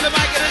 It's up in the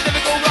mic and it never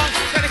go wrong.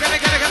 Kinda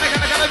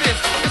this.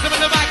 It's up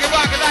in the mic and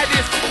rock it like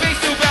this.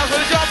 Bass2Bounce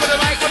with a jump on the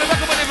mic. When the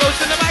rock when it rolls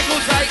in the mic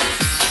goes tight.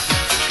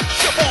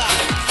 Come on.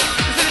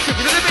 It's in the trick,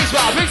 it's in the big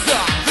star. Big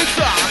star.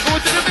 Going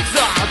to the big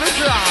star. Big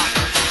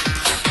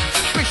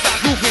star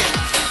grooving.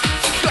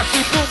 Got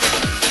you booming.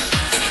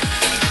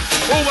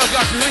 Oh my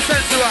gosh, you're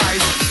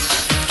sensorized.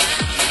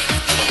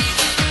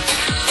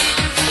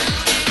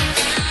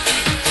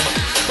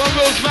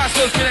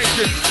 Maxwells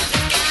connection.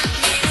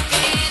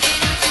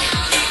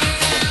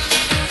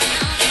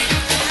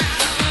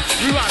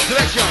 Rewind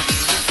selection.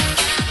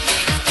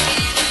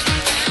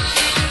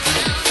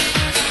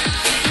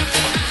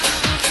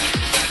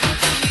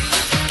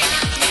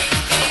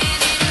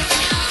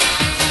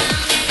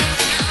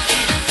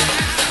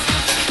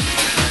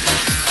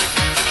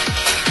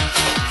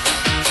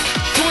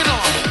 Going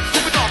on.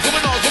 On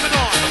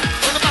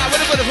the mind,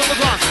 with the from the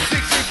ground.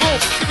 6 boom,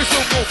 give me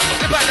some boom.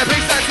 The back, the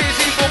baseline,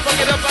 TNT, boom, fuck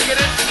it up, and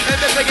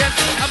then again,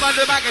 I'm on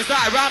the back and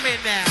start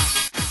rhyming now.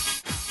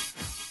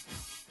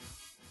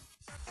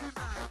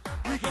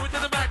 We go into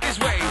the mic this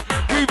way.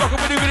 We rock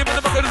with the rhythm and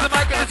the bucket of the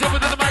mic and the jump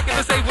into the mic and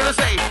the say what I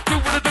say. Do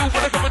what I do,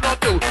 what I coming on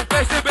through.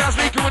 Bass2Bounce,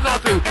 we coming on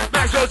through.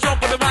 Maxwells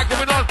jump on the mic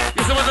coming on.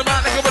 Yes, I'm on the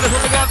mic, like I'm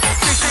from the gun.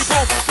 6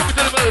 boom, coming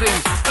to the melody.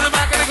 On the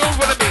mic and they go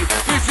with me.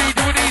 3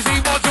 do it easy.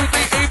 1, 2,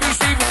 3,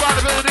 ABC,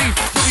 responsibility.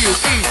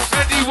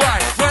 W-E-N-D-Y.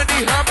 Wendy,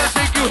 how much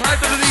take you high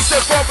to the D,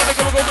 step off and they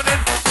come in.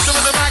 Some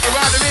of the mic and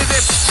ride the music.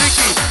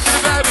 Sticky to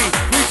the baby.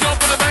 We jump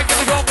on the mic and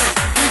the government.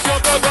 We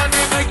jump on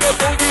running, make up,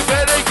 don't you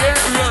better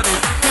get running.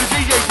 Cause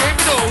DJ gave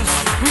me those.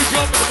 We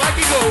jump on the mic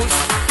and goes.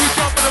 We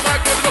jump on the mic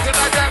and looking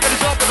like that. But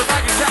it's jump on the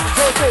mic and tap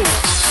the toes.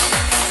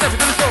 Step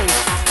into the toes.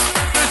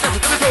 Step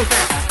into the toes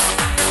now.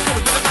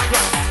 Coming to the mic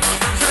right.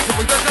 So they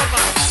coming to the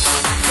mic.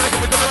 So they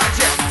coming to the right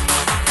check.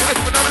 So they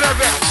coming over the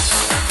rep.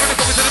 So they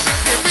coming to the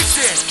big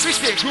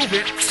stick, groove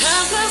it.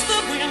 Time goes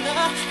but we're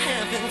not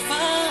having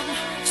fun.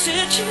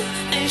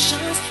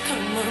 Situations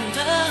come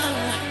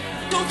undone.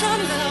 Don't try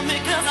to love me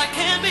cause I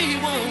can't be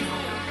one.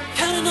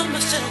 Counting on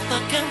myself, I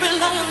can't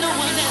rely on no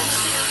one else.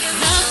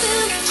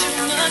 Nothing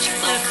too much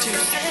left to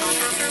say.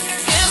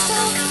 Guess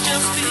I'll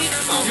just be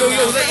on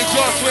Yo, let it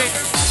draw swing.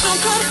 Don't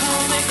try to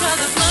call me cause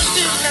it's much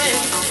too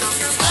late.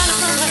 Starting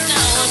from right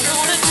now, I'm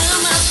gonna tell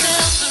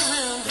myself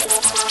around.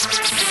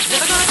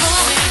 Never gonna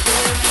call me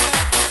good.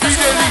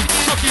 DJ Lee,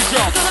 Chucky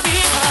Jump. Gonna be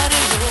hard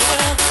in your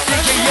world.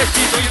 DJ Yes,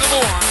 you know you're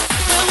number 1.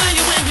 Where were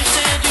you when you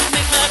said you'd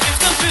make my dreams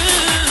come true?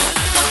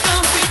 What's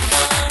gonna be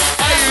fun?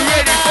 Are you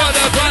ready for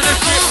the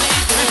partnership?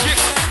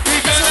 We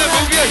gonna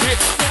move your hip.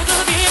 Never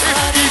gonna be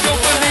hard If you in your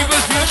don't believe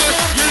us, you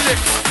must you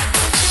lick.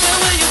 Where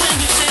were you when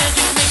you said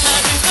you'd make my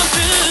dreams come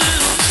true?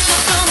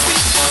 What's gonna be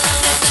fun?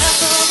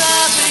 That's all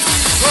that for you.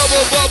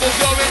 Bubble,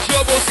 you're in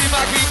trouble. See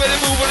my cream, better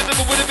move on the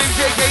number with a big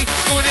JK.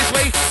 Going this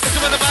way, it's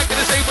on the mic and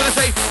I say what I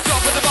say.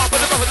 Jump in the bar, and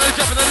then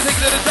jump, and then take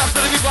it to the top, to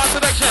the rebound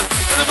selection.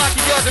 And the mic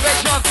in your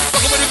direction.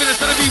 Fucking with the minutes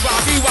to the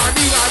rebound, hit it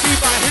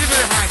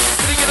really high.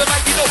 Hitting in the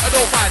mic, you know I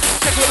don't mind.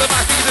 Check with the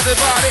mic, take it to the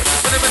body.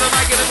 When I'm in the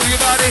mic and I move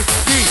your body.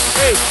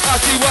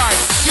 D-A-R-T-Y.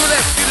 You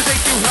left, you to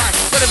take you high.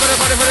 For the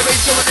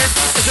bass going in.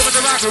 It's on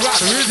the mic, rock,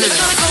 who's in it?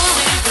 Never gonna call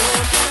me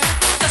good.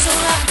 That's all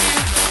right for you.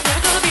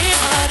 Never gonna be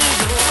hard in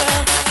your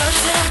world. Cause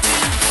you said to.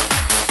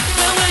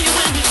 Where were you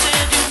when you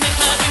said you'd make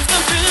my dreams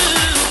come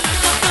true?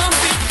 What's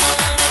gonna be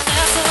fun?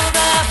 That's all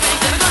right for you.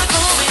 Never gonna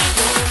call me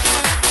good.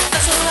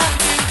 That's all right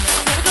for you.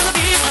 Never gonna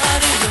be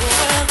hard in your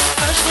world.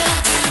 Cause you said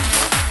to.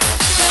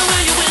 Where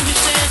were you when you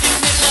said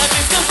you'd make my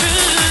dreams come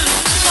true?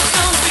 What's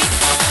gonna be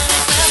fun?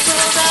 That's all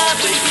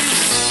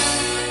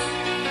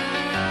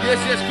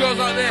Yes, girls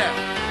out there.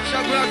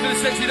 Shout out to the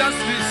sexy dancers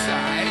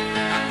inside.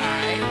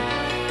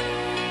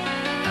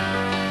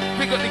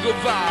 Pick up the good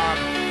vibe.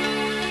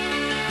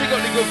 Pick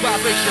up the good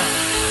vibration.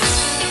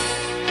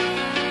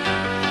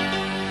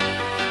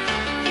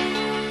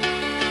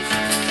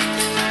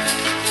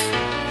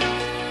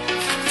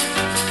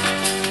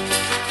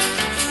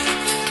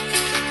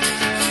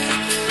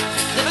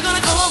 Never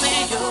gonna call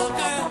me your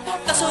girl,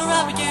 that's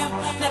alright with you.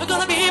 Never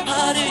gonna be a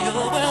part of your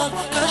world,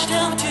 cause you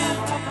tell me to.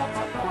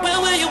 Where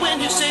were you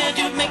when you said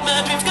you'd make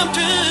my dreams come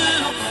true?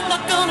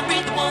 Not gonna be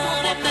the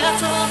one if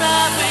that's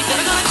alright with you.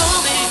 Never gonna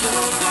call me your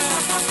girl,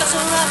 that's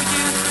alright with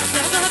you.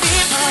 Never gonna be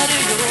a part of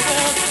your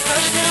world,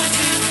 cause you tell me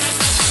to.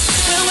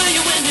 Where were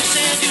you when you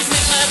said you'd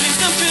make my dreams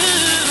come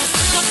true?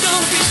 Not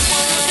gonna be the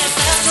one if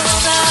that's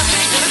alright with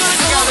you. Never gonna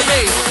call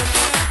me your girl,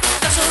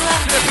 that's alright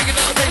with you.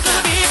 Never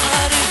gonna be a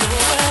part of your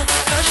world,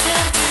 cause you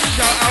tell me to.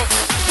 Shout out.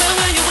 Where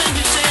were you when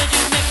you said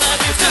you'd make my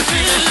dreams come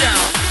true?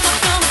 Not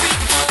gonna be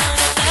the one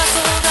if that's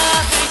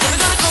alright with you. Never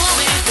gonna call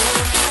me your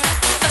girl,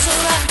 that's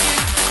alright with you.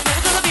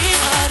 Never gonna be a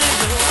part of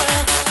your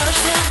world, cause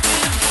you tell me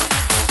to.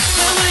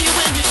 Where were you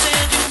when you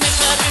said you'd make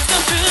my dreams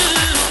come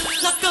true?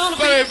 Not gonna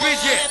be the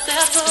one if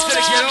that's alright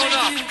with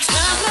you.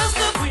 Time lost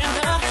up, we're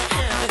not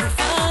having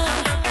fun.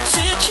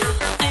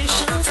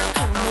 Situations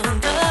come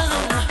undone.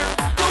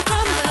 Don't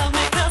come around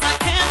me 'cause I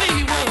can't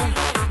be one.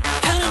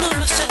 Counting on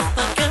myself,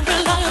 I can't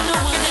rely on no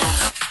one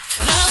else.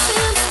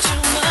 Nothing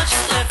too much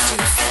left to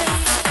say.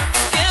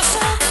 Guess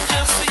I'll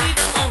just be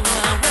on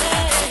my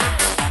way.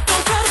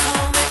 Don't try to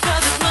call me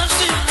 'cause it's much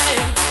too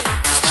late.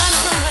 Starting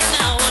from right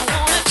now, I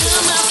want it to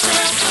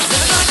myself.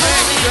 Never gonna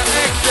call me your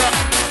girl,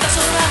 that's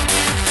alright with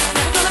you.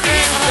 Never gonna be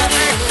a part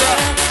of your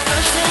world,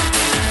 'cause you tell me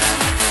to.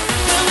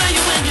 Where were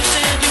you when you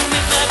said you'd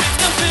make my dreams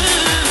come true?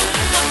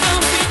 Not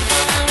gonna be the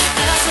one if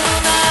that's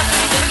alright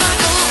with you. Never gonna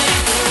call me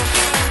your girl,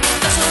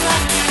 that's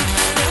alright with you.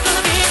 Never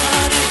gonna be a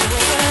part of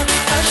your world,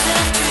 'cause you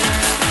tell me to.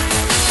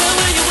 Where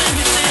were you when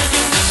you said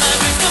you'd make my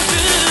dreams come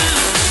true?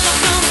 Not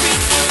gonna be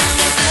the one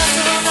if that's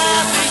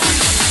alright with you.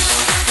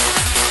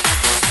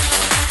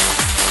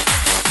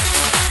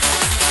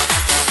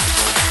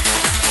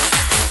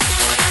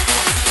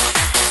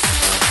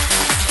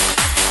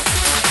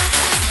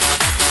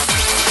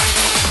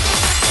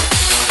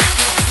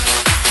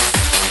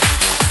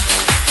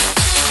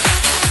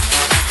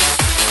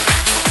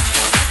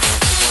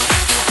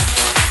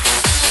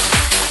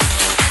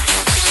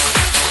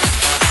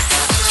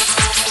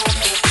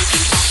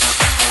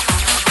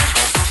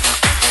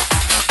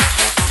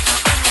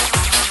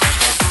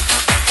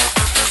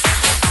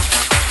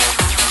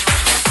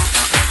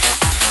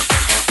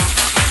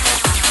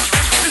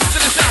 Listen to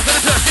the sounds of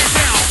the dirty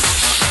sound.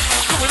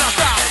 Coming on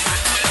down.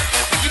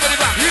 Everybody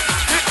rock. Hip,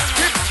 hip,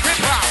 hip, hip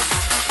hop.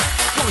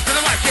 Coming to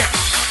the mic, yeah.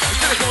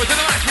 Instead of going to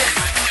the mic, yeah.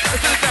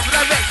 Instead of down for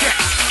that leg, yeah.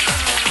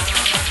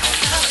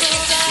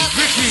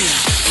 Ricky.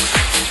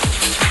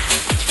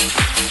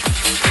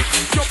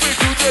 Jump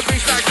into the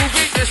baseline,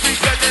 moving the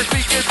speaker, the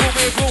speakers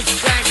booming, boom,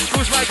 bang.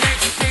 Who's my gang?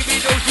 Baby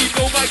knows you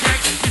know my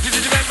gang. This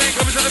is the rap man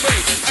coming to the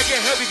bass. I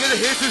can't help because I'm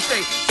here to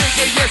stay.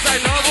 Thinking yes, I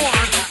love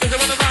one. Yes, I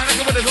want the mind, I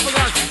come with it from the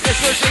gun. Yes,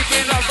 we're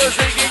shaking off, we're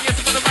singing. Yes,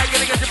 I'm on the mic,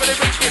 gonna get you by the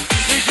bacon.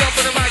 We jump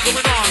on the mic,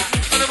 coming on.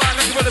 On the mic,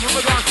 like with it from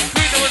the gun.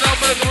 We know it all,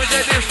 but I'm going to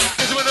this.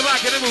 Yes, I'm on the mic,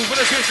 gonna move for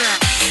the shit now.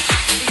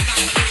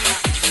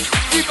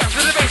 We bounce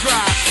to the bass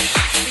ride.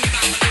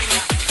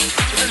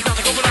 And then it's time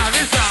to come alive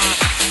inside.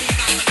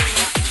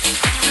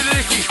 To the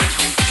Nicky.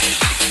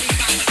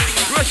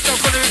 Rush down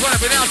for the big one,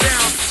 but now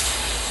down.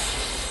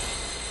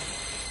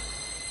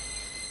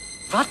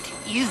 What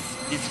is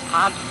this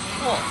part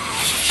for?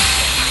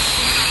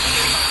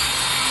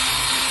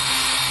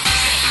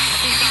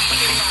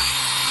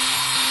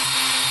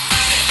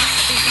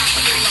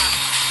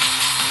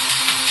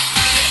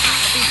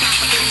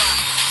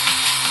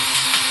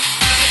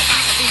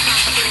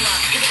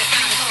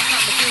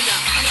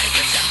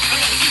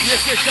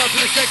 Yes, shout to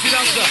the sexy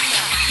dancer.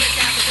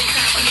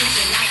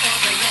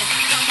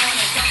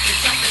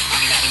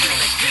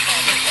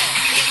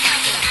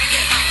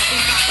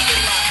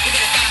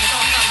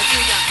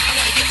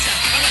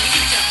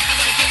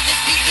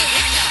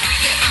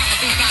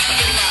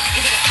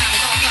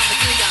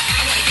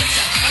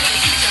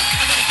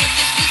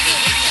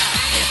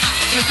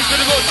 Listen to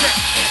the road check.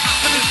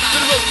 Listen to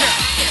the road check.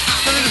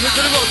 Listen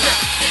to the road check.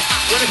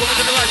 When they come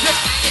into the right, yep.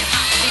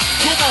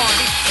 Come on.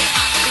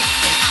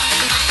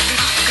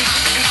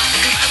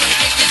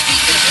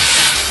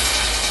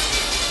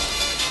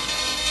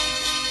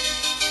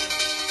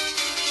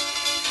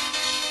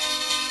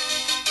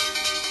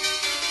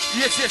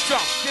 Yes,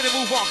 John. Get it,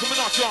 move on. Coming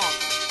on, John.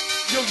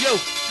 Yo,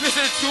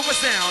 listen to my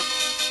sound.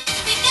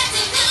 We got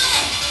to do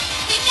it.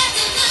 We got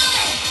to do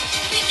it.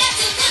 We got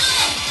to do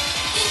it.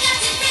 We got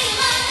to free your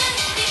mind.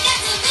 We got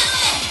to do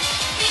it.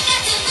 We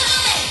got to do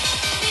it.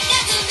 We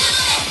got to do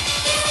it.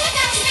 You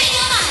got to free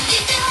your mind. You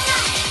feel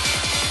right.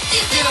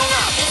 You feel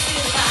right. You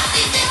feel right.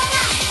 You feel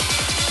right.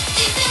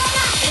 You feel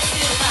right. You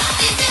feel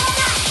right. You feel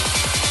right.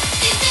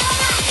 You feel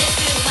right. You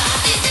feel right.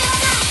 You feel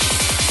right.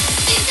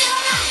 You feel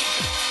right.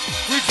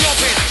 We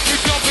jumping.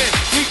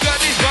 We got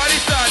this party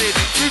started.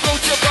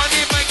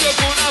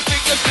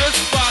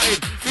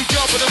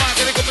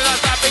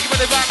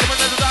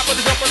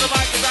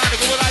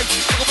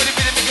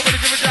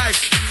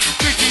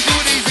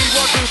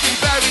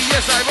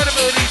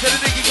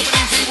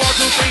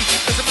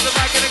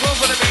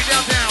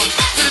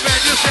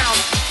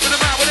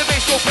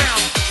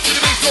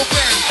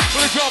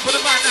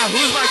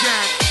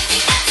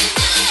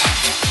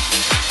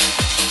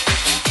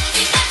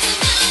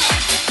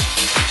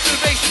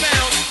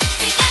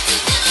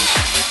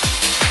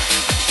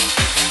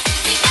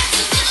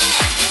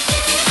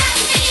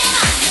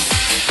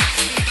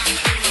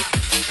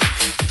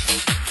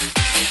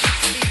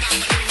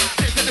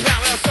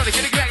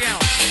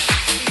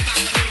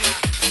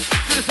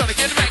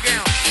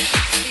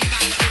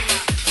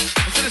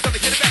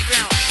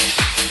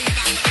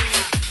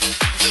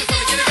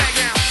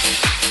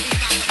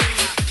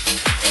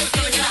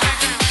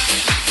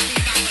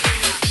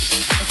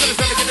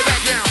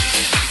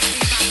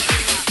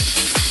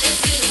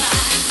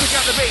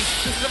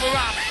 bass, this is the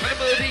rhyme, and the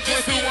melody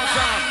going through one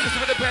time. This is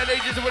where the bad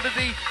ladies are with the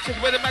D. Check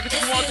where the mic is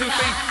 1, 2, 3.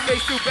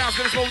 Bass2Bounce,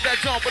 gonna smoke that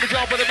jump, but the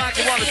jump on the mic,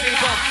 you wanna see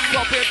bump.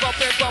 Bump it,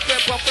 bump it, bump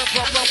it, bump it,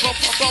 bump, bump, bump, bump,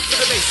 bump to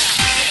the bass.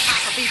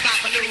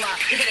 Bop-a-bee-bop-a-loo-ah.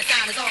 You hear the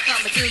sound, it's all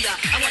coming to ya.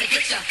 I wanna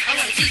get ya, I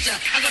wanna teach ya.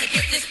 I'm gonna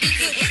get this beat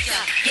to hit ya.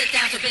 Get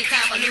down to big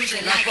time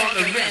illusion, like on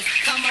the rest.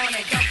 Come on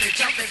and jump it,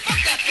 fuck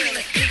that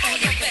feeling. Keep on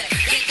your best.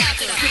 Get down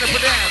to the Get up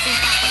for dance.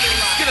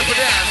 bop-a-bee-bop-a-loo-ah. Get up for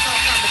dance. It's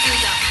all coming to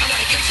ya. I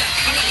wanna get ya,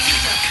 I wanna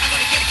teach ya. I'm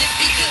gonna get this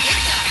beat to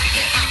hit ya.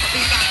 Get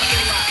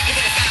bop-a-bee-bop-a-loo-ah. You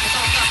hear the sound, it's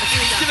all coming to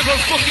ya. Get up for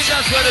fucking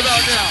dance right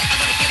about now.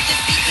 I'm gonna get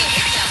this beat to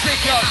hit ya.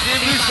 Take out the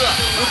loser,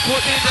 we're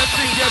putting them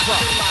together.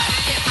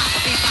 Get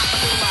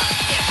bop-a-bee-bop-a-loo-ah.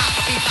 Get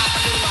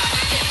bop-a-bee-bop-a-loo-ah.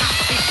 Get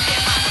bop-a-bee,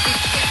 get bop-a-bee,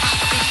 get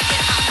bop-a-bee,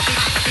 get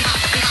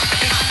bop-a-bee,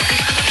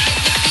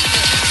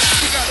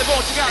 Check out the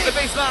ball, check out the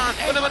baseline.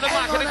 When I'm on the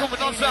mic, and they're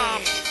coming on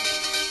time.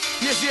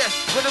 Yes, yes.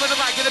 When I'm on the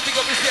mic, and they pick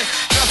up this yes.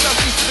 Now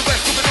south, east to the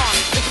west, coming on.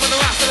 It's on the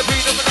right, so the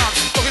beat up and on.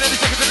 Talking every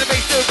second to the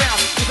bass, still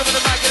bounce. It's on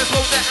the mic, and it's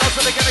slow down. So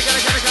they gotta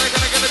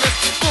this.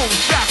 Boom,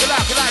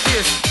 shakalaka like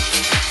this.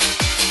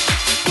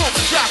 Boom,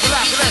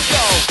 shakalaka, let's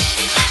go.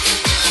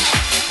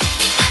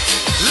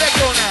 Let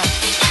go now.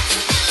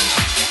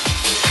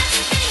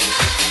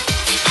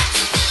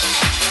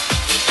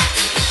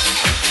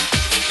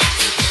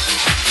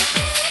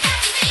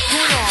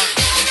 Going on.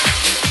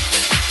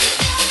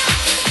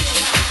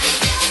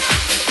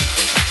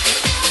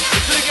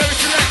 Until they get it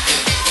select.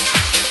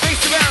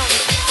 Bass2Bounce.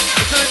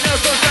 Until the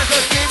Nelson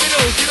Santos game, you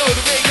know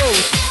the way it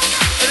goes.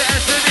 And the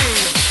answer is,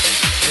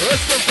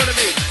 let's go for the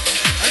beat.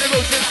 And it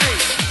goes in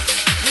three.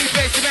 We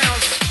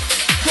Bass2Bounce.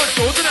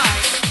 Control the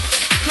night.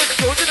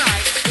 Control the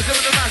night. We're some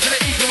of the minds of the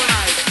eagle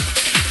tonight.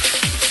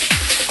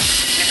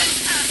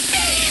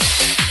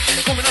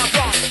 Coming on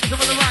strong.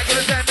 Some of the mic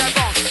gonna stand that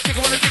long. Take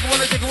one, take one,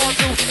 take one,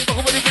 two.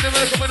 Fucking with the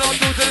rhythm, coming on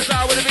through to the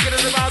side with the bigger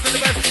than the mouth and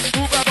the best.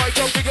 Move out, boy,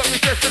 don't pick up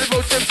your chest to the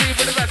road, MC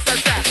with the rest,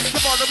 that's that.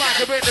 Come on the mic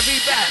and bring the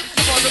beat back.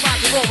 Come on the mic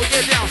and roll, we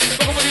get down.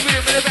 Fucking with the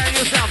rhythm and the band,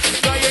 you sound.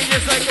 Try it,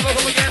 yes, like, come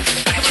on, again.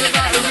 Come on the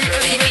mic, and we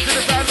instrument to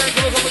the side, man,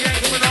 come on, again,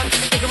 coming on.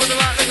 Come on the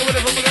mic, like, with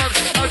it from the gun.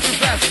 Not too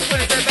fast, when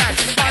it's that back.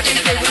 My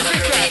DJ with a six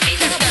track. Six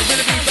track with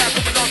the beat back,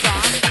 coming on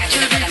time. To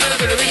the beat, with a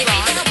bit of beat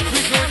line. We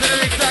going to the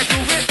next side, to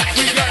it.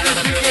 We got this,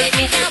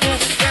 we get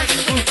move, gang,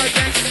 move my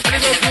gang. And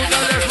it goes cool,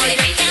 now there's my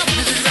gang.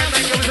 This is the man,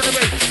 man, coming to the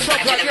bass.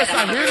 Talk like, yes,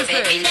 I'm here to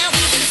stay. Now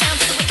we do the sound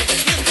of the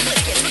wickedness, music the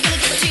bliskets. We're gonna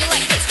give it to you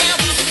like this. Now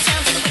we do the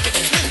sound of the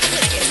wickedness, music the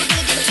bliskets. We're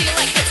gonna give it to you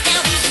like this. Now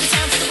we do the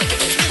sound of the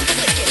wickedness, music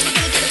the bliskets. We're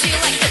gonna give it to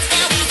you like this.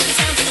 Now we do the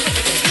sound of the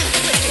wickedness, music the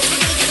bliskets. We're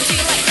gonna give it to you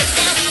like this.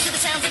 Now we do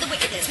the sound of the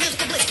wickedness, music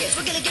the bliskets.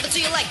 We're gonna give it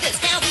to you like this.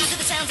 Now we do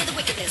the sound of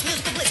the wickedness, music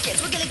the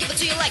bliskets. We're gonna give it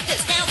to you like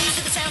this. Now we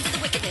do the sound of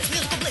the wickedness,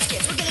 music the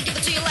bliskets. We're gonna give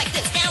it to you like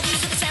this. Now we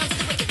do the sound of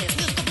the wickedness,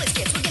 music the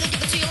bliskets. We're gonna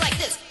give it to you like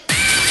this.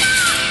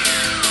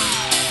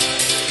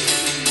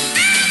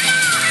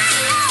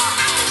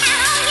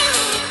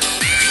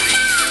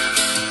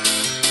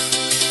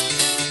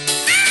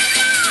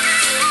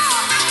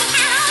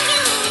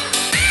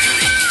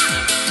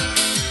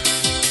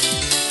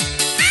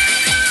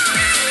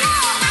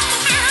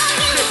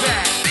 Sit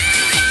back.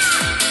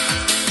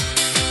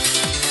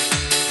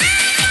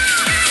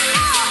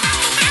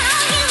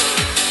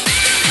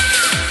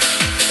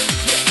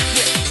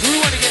 We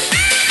want to get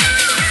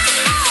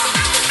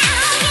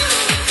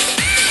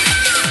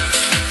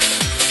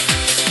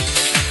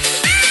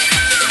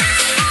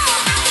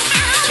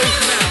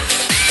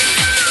Bass2Bounce.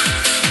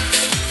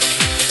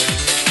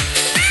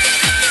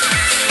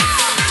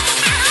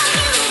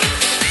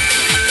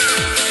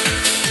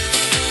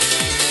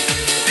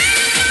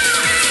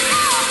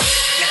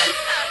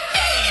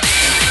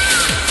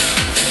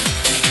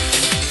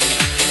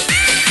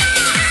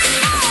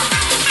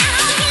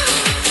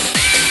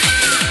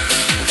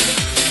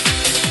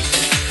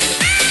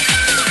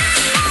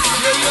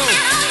 Yo, yo.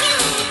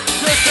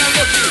 First time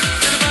lucky.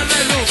 Get about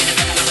that loop.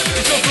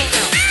 It's your float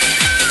now.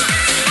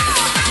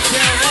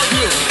 Down on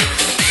you.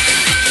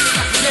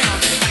 Knock it down.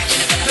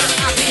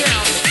 Knock it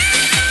down.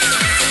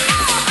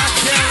 Knock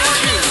it down on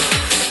you.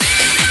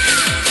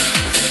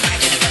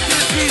 To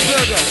the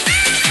cheeseburger.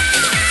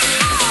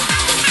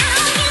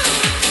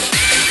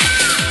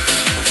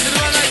 Get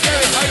about like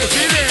that. How you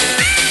feeling?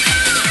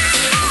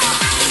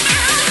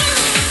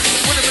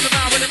 When I'm in the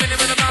mouth, when I'm in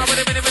the mouth, when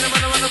I'm in the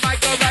mouth, on the mic,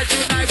 all right,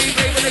 tonight we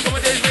play when they come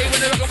in this way, when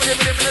they rock on the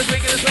rhythm, let's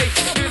swing in this way.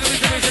 Here's the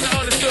situation I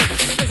understood.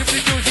 Listen to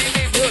the tunes, he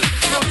ain't hood.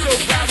 I'm so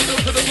proud, we go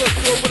to the hood,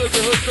 go put up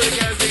the hood, so the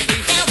guys they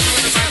need. Now we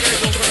do the sound of the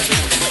wickedness,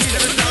 music the bliskets.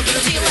 We're gonna give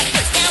it to you like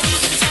this. Now we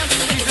do the sound of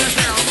the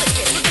wickedness, music the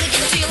bliskets. We're gonna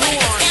give it to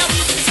you like this. Now we do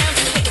the sound of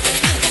the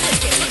wickedness,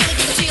 music the bliskets. We're gonna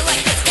give it to you like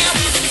this. Now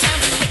we do the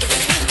sound of the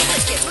wickedness, music the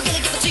bliskets. We're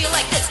gonna give it to you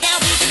like this. Now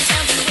we do the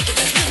sound of the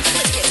wickedness, music the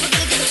bliskets. We're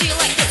gonna give it to you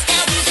like this.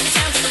 Now we do the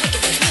sound of the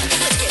wickedness, music the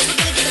bliskets. We're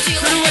gonna give it to you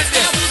To the like this.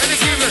 Wednesday, and the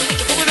Cuban,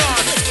 coming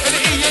on, and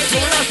the Indian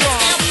coming on strong.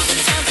 Now we do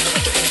the sound of the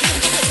wickedness,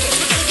 music the bliskets.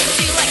 We're gonna give it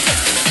to you like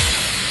this.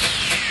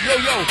 Yo,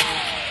 yo.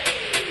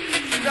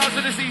 Down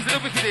to the season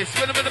of wickedness.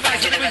 When I'm in the mic,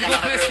 and the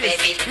musical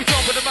biscuits. We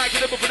talk with the mic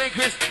and the buffalo and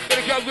Chris.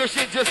 Gonna go real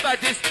shit just like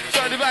this.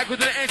 Starting the back with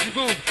the engine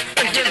boom.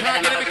 Let's get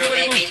high, gonna make it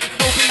with a move.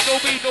 No beat, no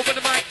beat, open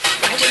the mic.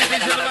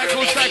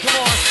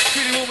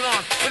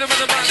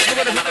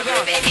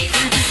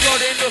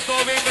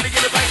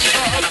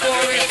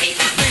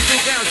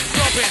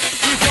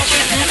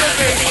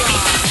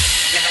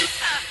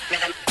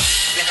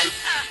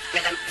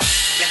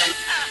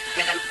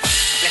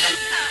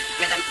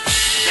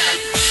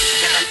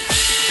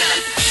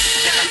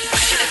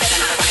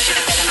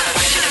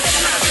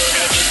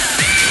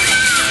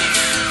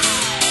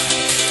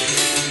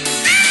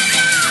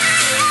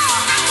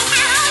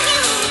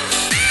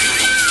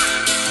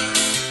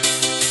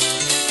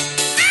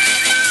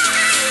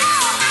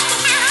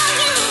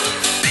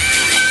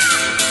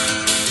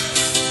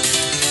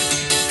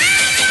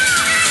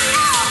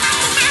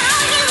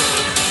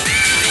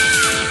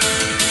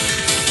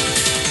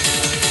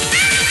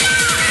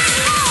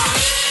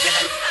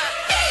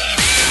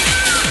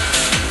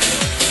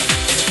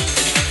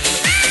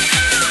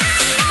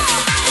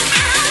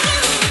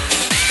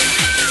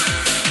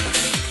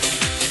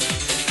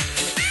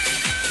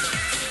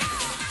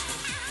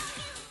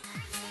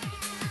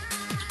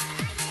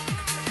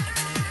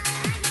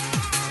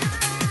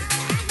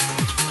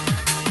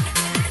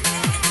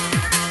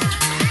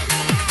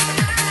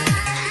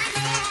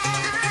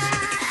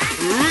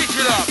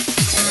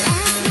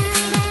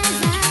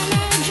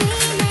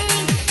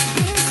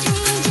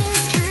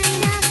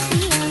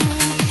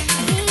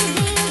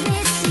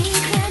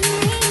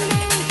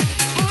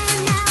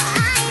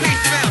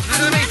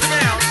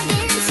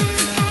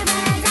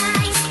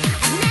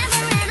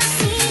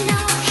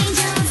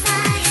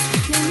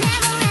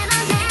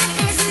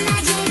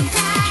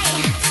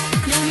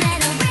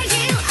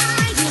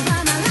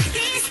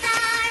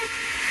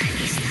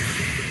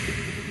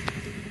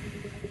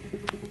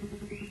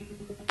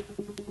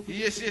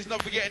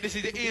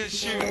 This is the Ian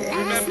shoot.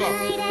 Remember.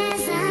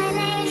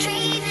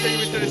 Take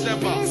me to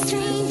December.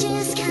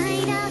 Strangest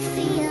kind of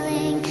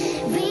feeling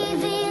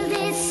revealed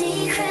its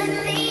secret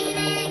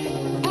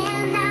meaning,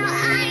 and now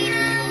I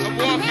know. I'm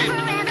walking.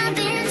 Never ever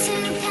been to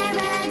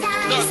paradise.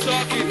 Not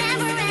talking.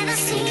 Never ever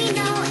seen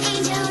no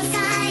angel's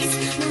eyes.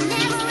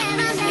 Never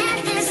ever let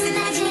this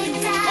magic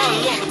die.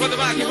 Oh, look, put the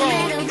mic No on.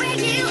 matter where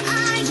you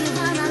are, you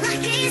are a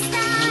lucky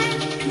star.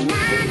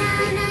 Na na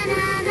na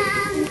na na.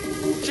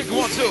 Chicken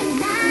 1, 2.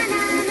 Na na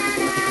na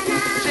na na.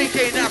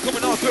 JK now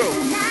coming on through.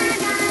 Na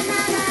na na na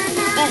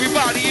na. Move your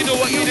body, you know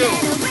what you do. No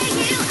matter where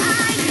you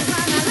are, you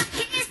are a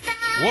lucky star.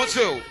 1,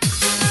 2.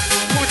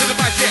 Move to the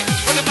mic, check.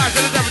 Put the mic to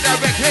the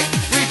direct. Hey,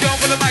 we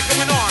jump with the mic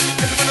coming on.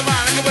 It's on the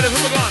mind, I can put it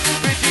from a gun.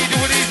 Bitch, you do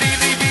it easy,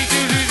 leave me, do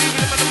easy.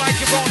 With the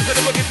microphone, to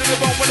the boogie, to the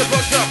bone, with the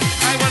fucked up.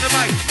 I run the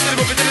mic, to the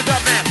boogie, to the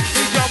top, man.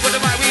 We jump with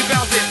the mic, we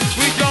bounce it.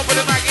 We jump with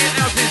the mic in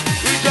ounces.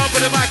 We jump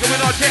with the mic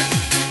coming on, check.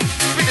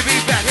 Bring the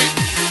beat back, hey.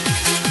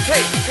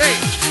 Hey, hey.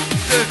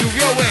 To the move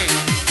your way.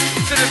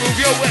 To the move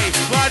your way.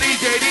 My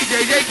DJ,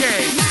 JK.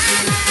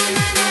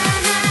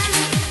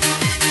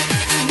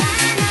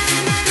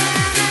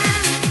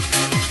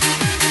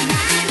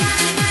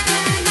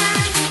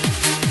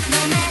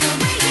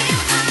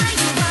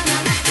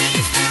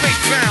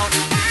 Face round.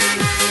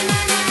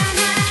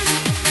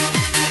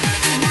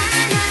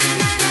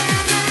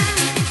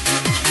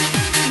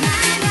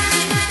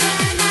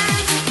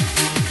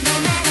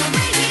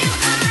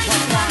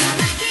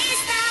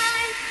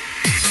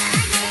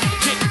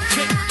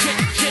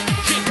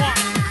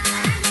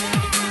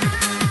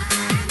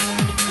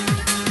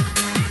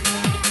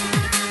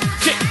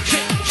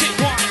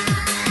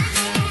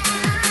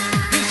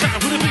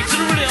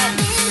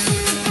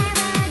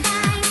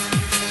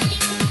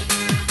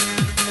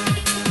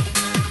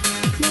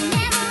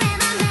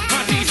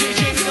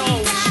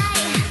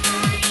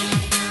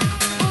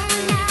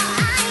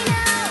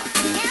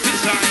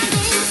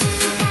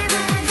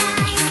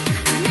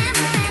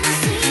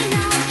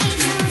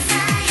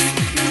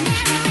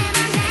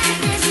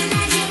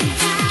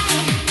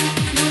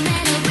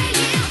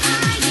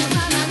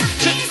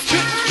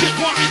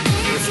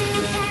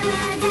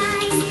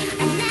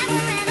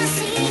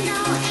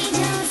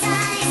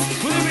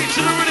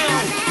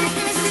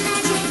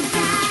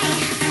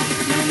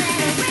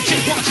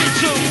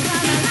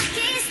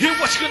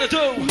 What you gonna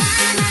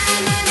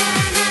do?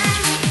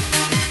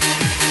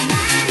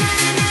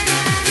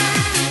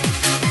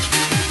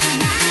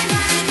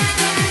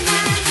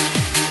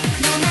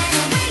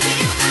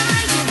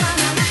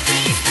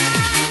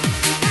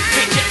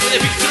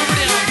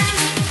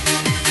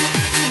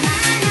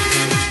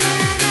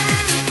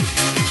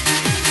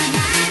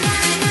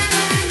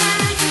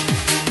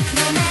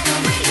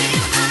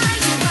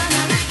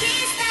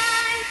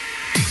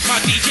 My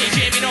DJ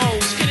Jamie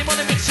knows. Get him on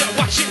the mixer,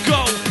 watch him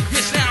go.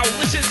 Yes now,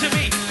 listen to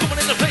me. Come on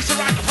in the place to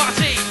rock the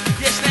party.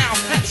 Yes now,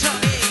 that's on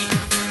me.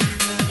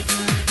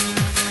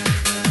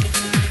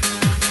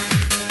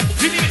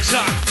 Give me the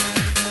mixer.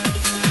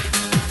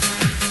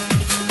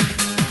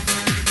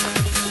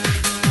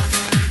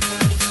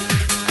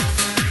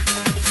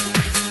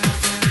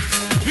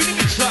 Give me the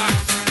mixer.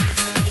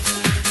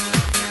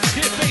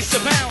 Hit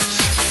Bass2Bounce.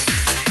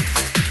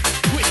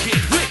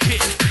 Wicked,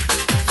 wicked.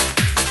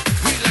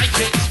 We like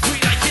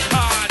it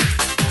hard,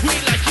 we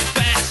like it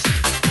fast.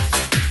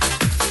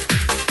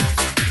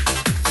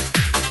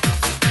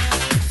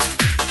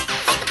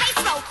 Make the bass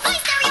roll, play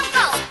stereo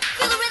go.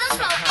 Feel the rhythm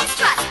flow, it's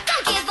trust.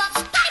 Don't give up,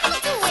 gotta be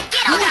do it,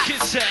 get on up.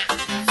 Wicked set.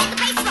 Make the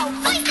bass roll,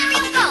 play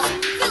stereo go.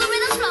 Feel the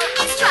rhythm flow,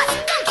 it's trust.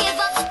 Don't give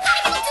up,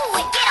 gotta be do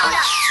it, get on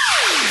up.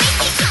 Bass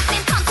keep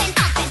jumping, pumping,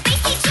 thumping.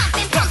 Bass keep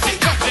jumping, pumping,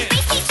 thumping.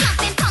 Bass keep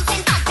jumping,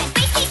 pumping, thumping.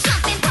 Bass keep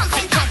jumping,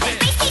 pumping, thumping.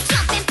 Bass keep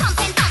jumping,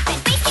 pumping, thumping.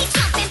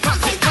 Bass keep jumping,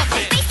 pumping,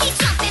 thumping. Bass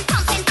keep jumping,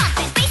 pumping,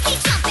 thumping. Bass keep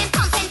jumping,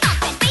 pumping,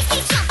 thumping. Bass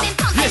keep jumping,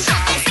 pumping, Yes,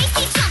 thumping. Bass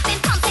keep jumping,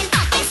 pumping,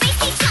 thumping. Bass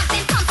keep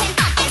jumping, pumping,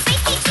 thumping. Bass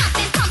keep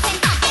jumping, pumping,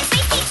 thumping. Bass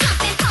keep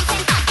jumping,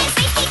 pumping, thumping.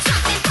 Bass keep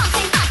jumping,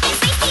 pumping, thumping. Bass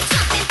keep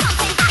jumping,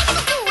 pumping.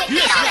 Gotta do it,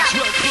 Yes, get on up.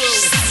 Maxwell crew.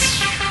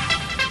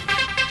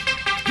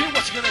 Here's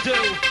what you gonna do.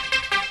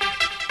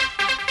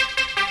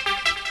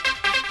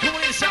 Come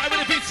on inside with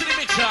the beats to the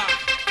mixer.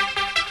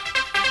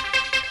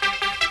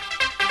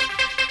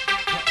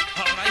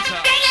 All right,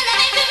 Girl, you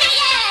love it to me,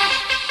 yeah.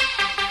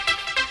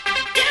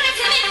 Do it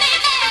to me,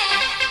 baby.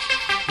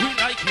 we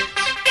like it.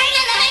 Girl,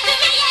 you love it to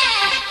me,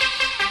 yeah.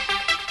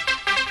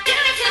 Do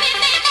it to me,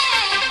 baby.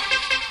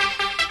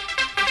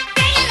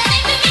 Girl, you love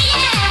it to me,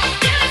 yeah.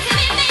 Do it to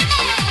me, baby.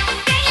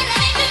 Girl, you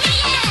love it to me,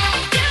 yeah.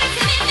 Do it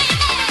to me, baby.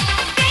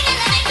 Girl, you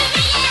love it to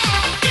me, yeah.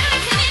 Do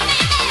it to me,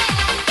 baby.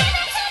 Give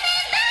it to me,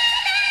 baby.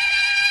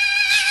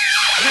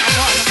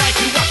 Now on the mic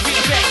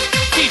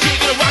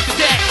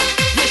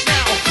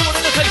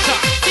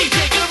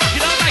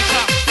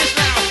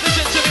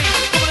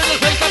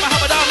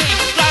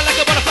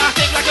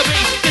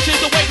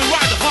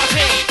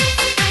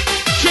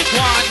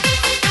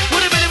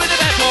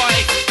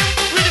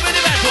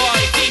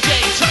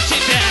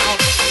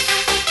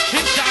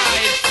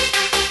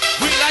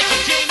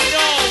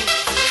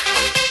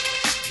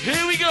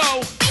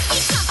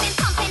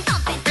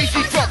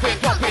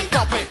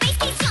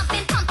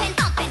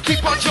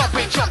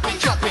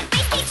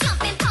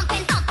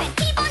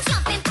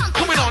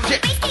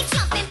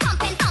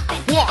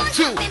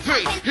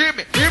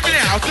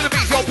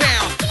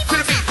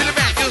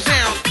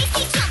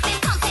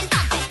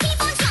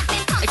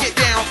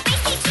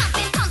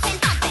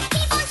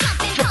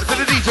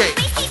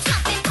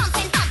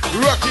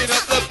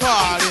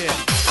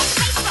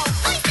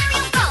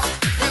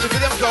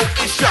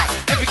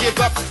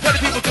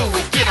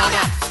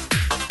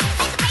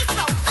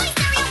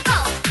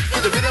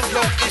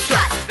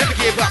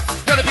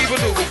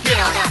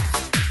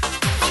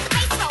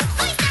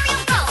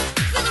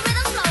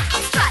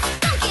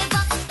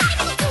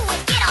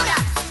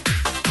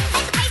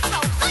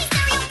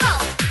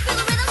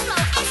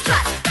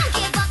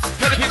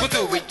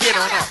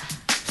on up.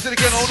 Still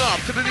again on up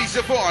to the knees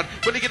of on.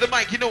 When you get the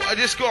mic, you know I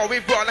just go. We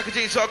brought like a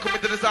chainsaw coming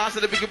to the stars. So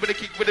the bigger with the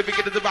kick, with the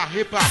bigger to the back.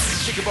 Hip hop.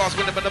 Chicken balls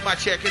when I'm on the mic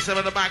check. It's some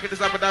of the mic.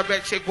 It's up and down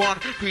back. Check one.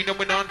 Green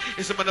number on.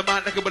 It's some of the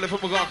mic like a bullet from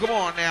a gun. Come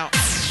on now.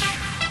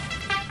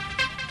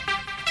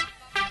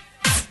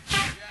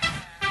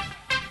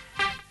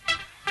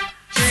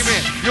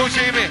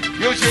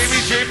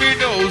 Jamie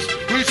knows.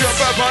 We jump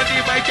up on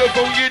the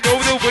microphone, you know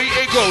the way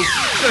it goes.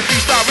 So the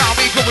freestyle round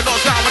me coming on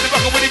time. When the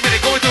rock with a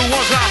minute going through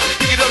one time.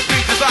 Pick it up,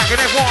 speed just like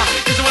an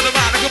F1. It's some of the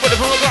mind, I can put it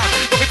from a gun.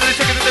 Walking to the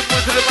chicken and the one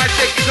to the mic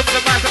check. It's some of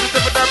the mind,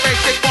 some of the mic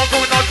check. One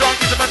going on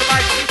drunk, it's some of the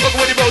mic. Walking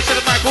with the boat to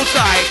the mic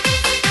outside.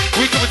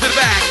 We coming to the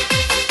back.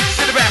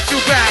 To the back, to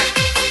back.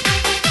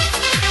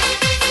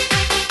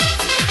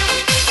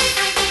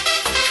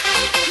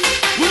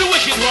 With the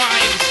wicked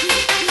rhymes.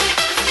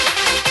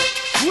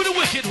 With the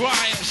wicked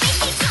rhymes.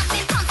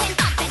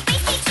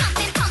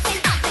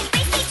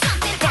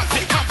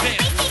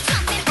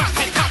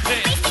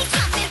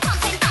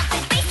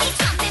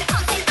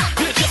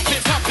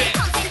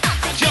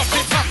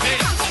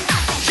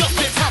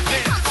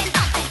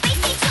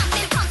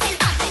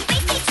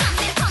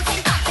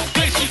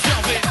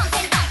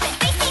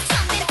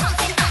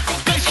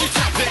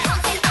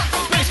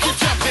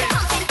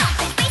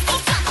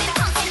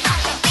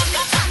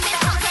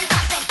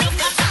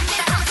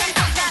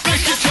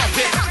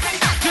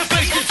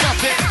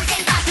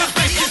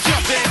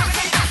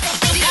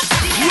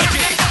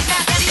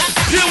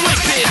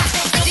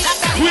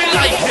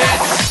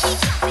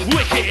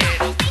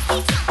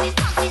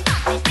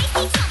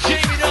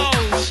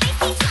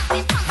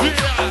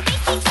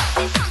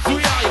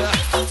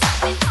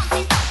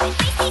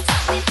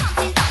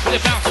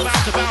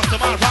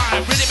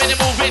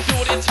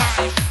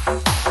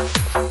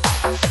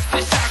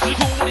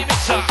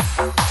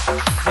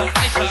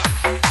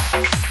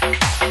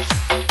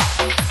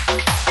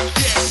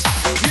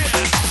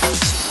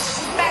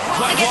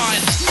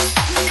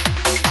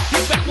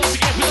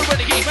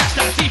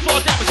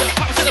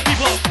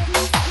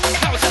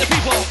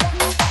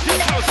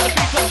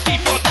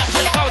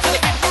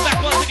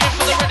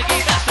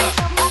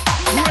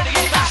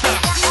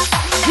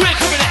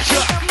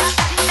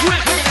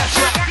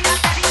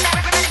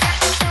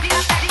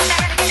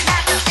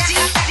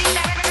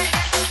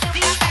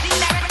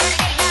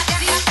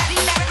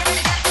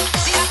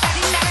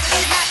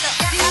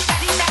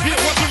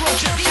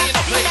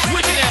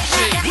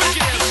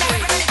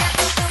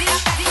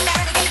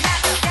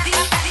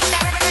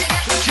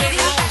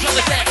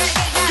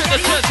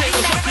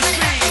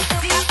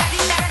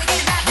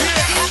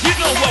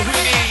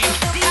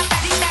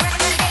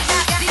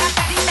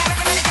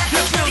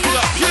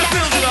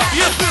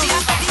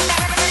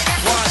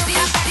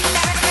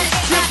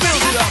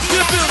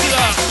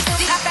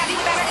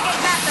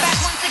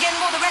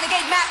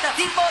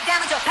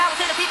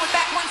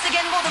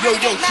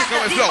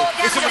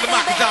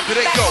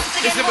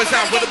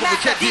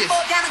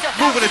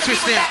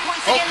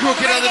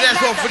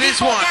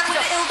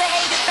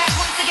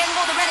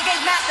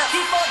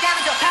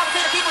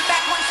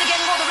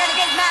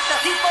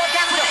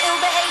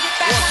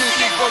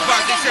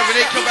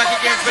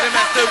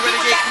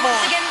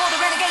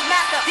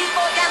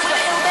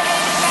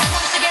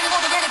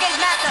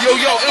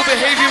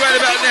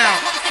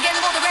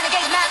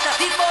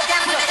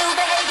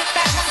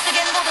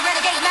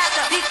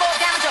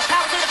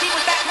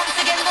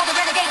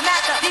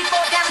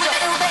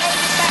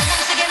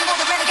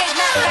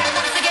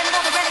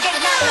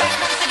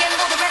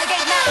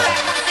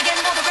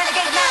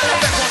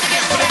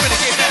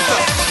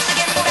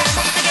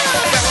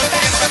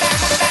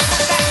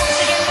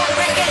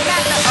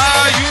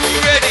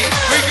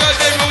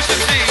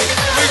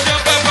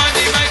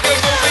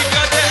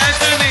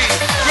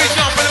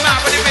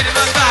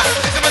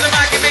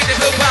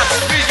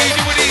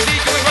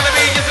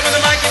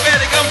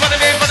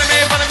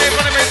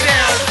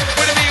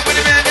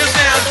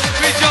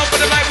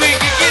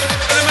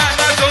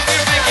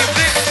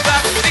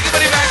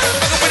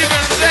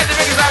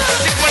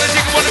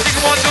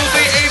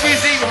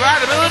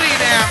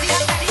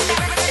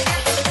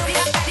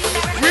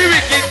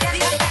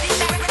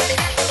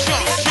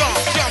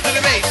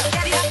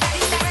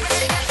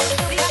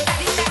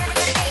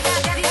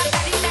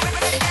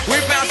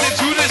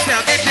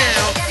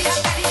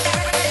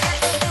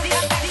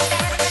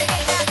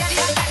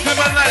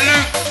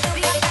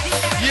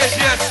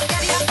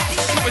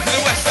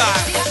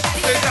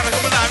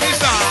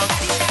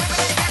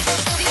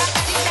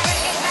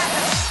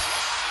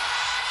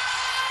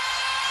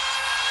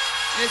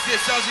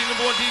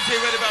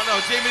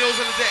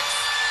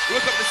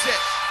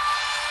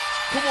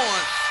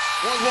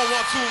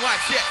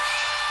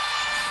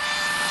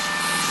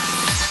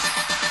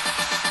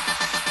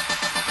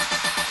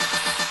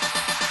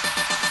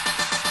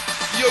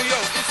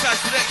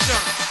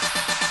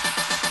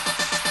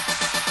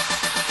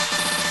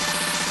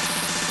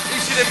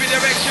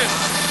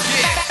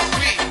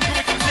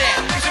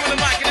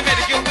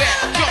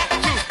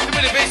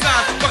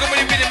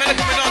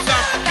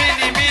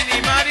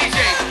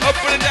 Up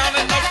and down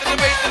and up to the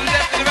right, to the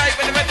left, to the right,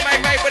 with the mic, with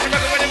the mic, with the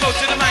mic,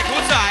 with the mic,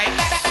 outside.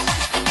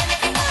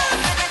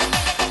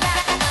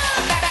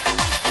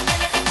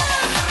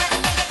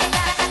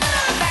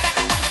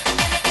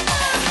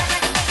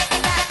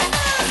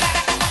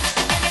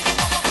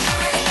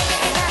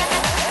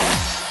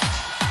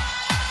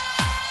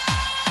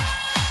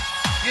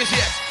 Yes,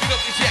 yes, pick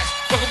up your chest.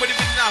 Fucking with the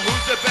rhythm now,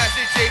 who's the best?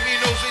 It's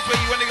Jamie knows which way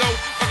you wanna go.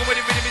 Fucking with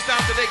the rhythm, it's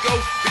time to let go.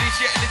 With this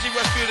shit, energy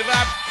rush through the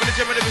vibe. When the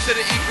gentleman never said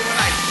it, equal my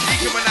life.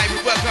 Equal my life, we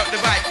work up the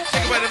vibe.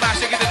 Shake it by the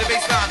mind, shake it to the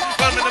baseline.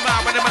 Run in the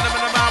mind, run in the mind, run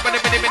in the mind, run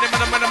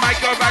in the mic.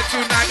 Go right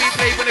tonight, we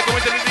play when they go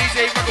into the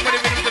DJ. Fucking with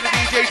the rhythm to the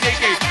DJ,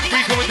 JK.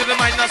 We come into the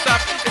mic, non-stop.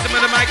 It's the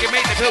mic and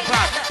make the pill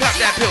pop. Pop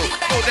that pill,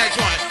 hold that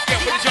joint.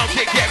 Get with the jump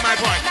kick, get my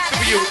point.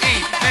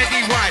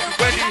 W-E-N-D-Y.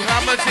 When the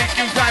hammer take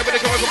you tight, when they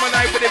come my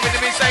life, with the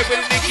rhythm inside,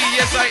 with the Nicky,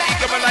 yes I eat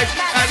my life.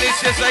 And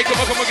it's just like, come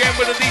again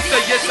with the Lisa,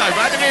 yes I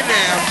ride them in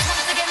there.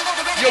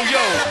 Yo,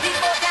 yo,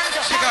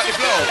 check out the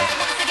flow.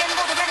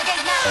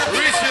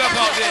 Reach it up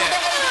out there.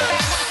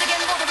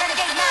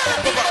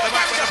 Pop up the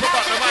mic, when I pop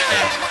up the mic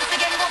now.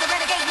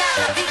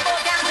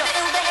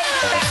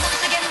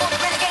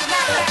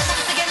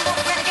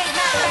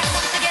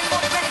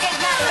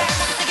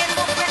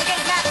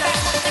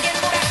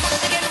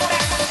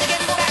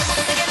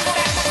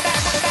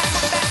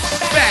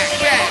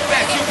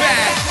 Back to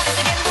back.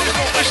 This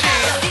one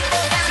machine.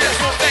 This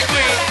one that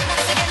green.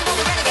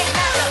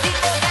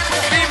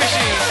 Beat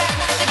machine.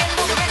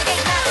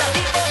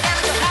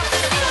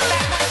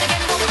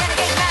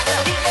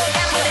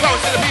 Power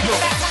to the people.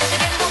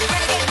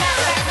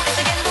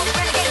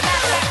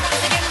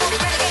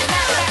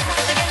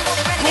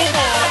 Come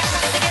on.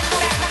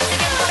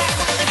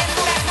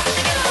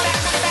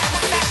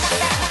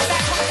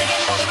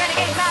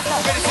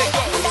 Ready, set, go.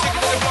 Take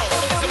it to the road.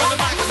 Some of the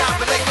mic is time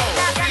to let go.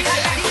 Ready,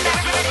 set, anything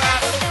that's really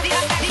loud.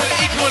 Put it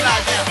equal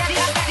loud now.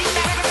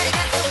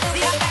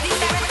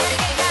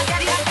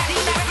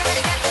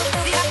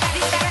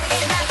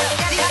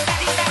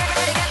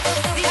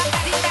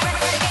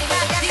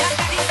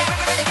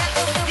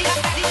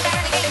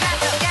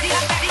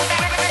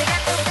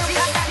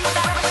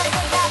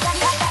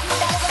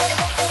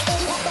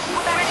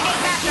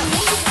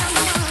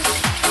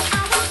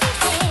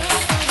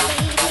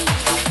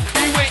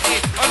 Be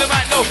waiting on the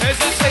mic, no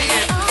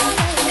hesitating.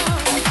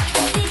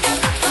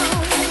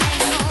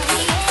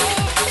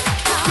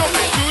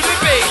 Jumping through the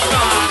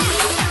baseline.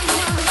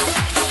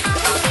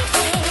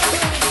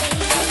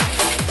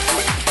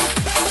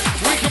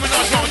 We coming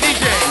on strong,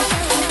 DJ.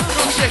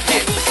 Go check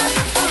it.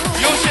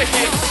 Yo, check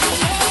it.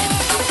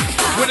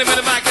 When I'm in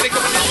the mic, they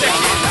come in a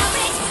second.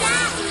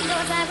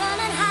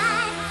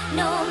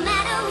 No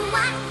matter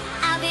what,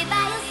 I'll be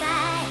by your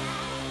side.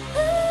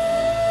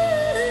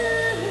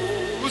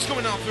 Who's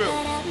coming on through?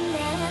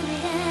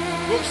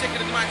 Go check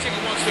it in the mic, check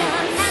it 1, 2.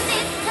 Sometimes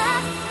it's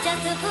tough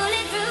just to pull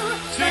it through.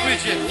 Sing But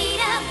with if you. you need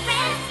a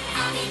friend,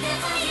 I'll be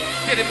there for you.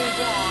 Get it, move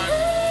on.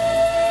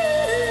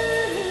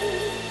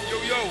 Yo,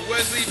 yo,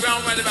 Wesley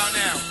Brown right about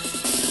now.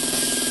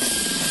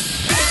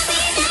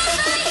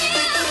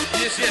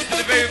 Yes, yes, to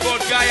the very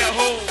bored guy at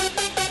home.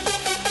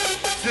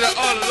 To the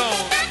all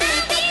alone.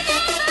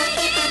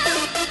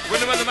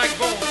 When I'm on the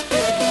microphone.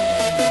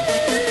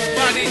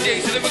 My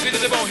DJ, to the boogie to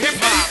the bone. Hip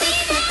hop.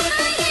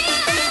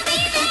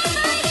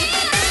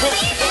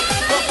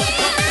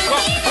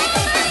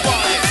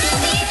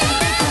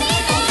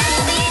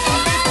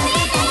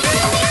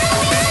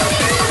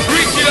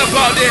 Reach it up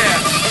out there.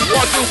 1,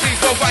 2, 3,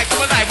 4, 5,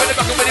 come alive. When the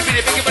back of the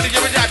video, big money,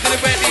 you're a job to the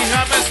Bentley,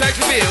 Hammer, sex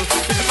appeal.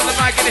 This is on the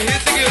mic and the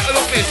hits to get a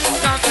little miss.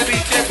 Down to the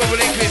beat, check,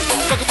 bubbling quick.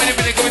 Fuck a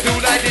minute, going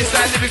through like this.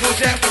 Side lyrical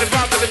jack from the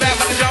front to the back,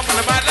 with the jump on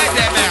the mic like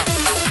that now.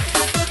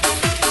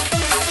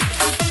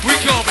 We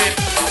coming.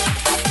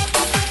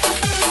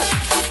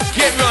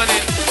 Get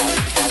running.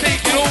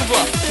 Take it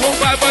over. One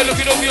by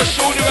looking over your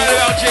shoulder right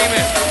about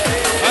Jamie.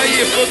 How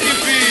you fucking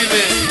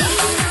feeling?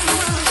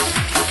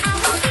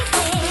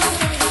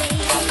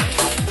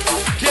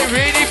 Get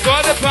ready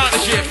for the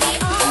partnership.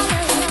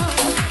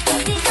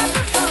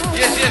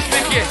 Yes, yes,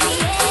 Mickey.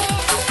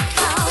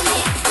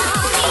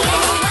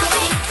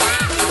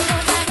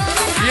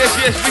 Yes,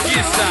 yes, Mickey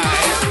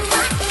inside.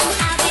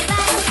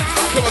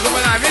 Come on,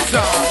 I'm in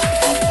time.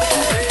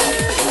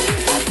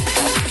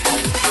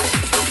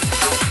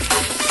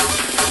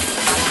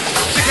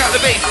 Check out the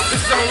bass, this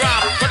is our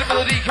rhyme. Run the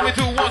melody coming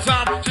through one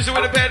time. Just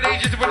with a bad D,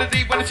 just with a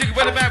D, with a chicken,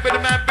 with a man,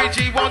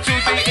 BG, 1, 2,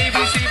 3,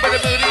 ABC, with a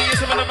melody.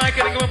 Yes, I'm on the mic,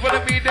 and I'm going for the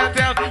beat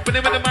downtown. When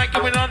I'm on the mic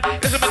going on,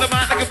 yes, I'm on the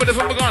mic, I can put it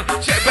from on.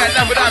 Check back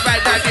now, but I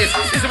ride like this.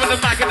 Yes, I'm on the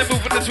mic, and the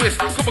move with the twist.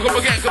 Come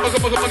again, come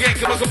again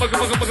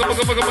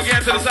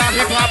to the sound,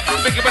 hip hop.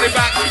 Make your body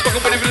back, fuck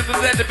up with it,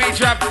 let the beat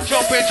drop.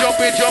 Jumping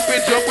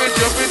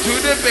to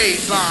the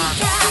baseline.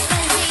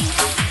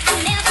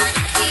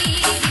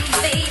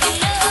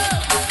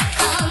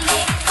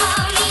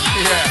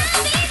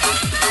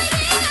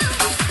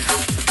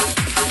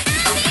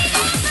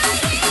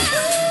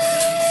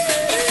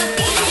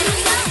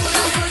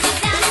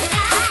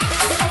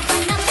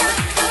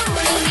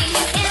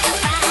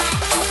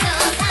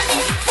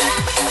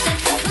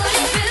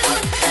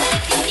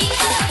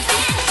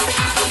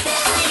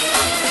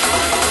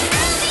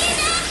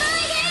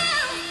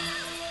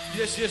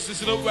 Yes,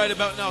 listen up right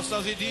about now.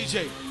 Sounds like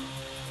DJ.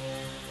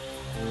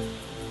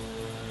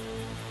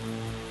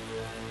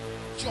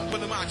 Jump on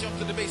the mic, jump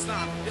to the bass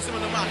line. Listen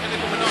on the mic and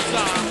they're coming on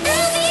time.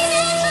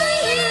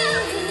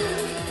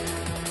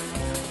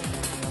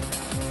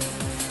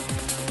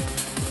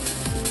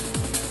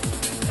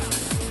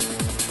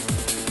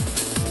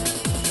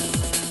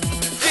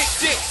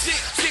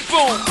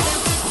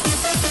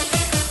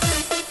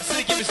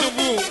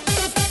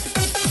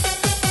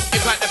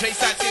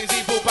 right,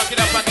 CNC, full, pack it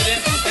up, pack it in.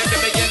 Let the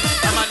begin.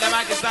 I'm on the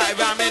mic and start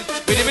rhyming.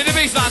 With the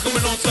bass line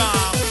coming on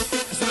time.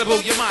 It's all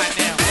about your mind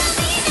now.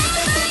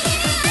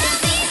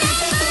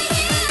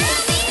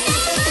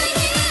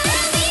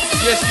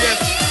 Yes, yes.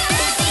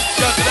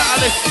 Shout to the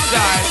Alice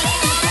side.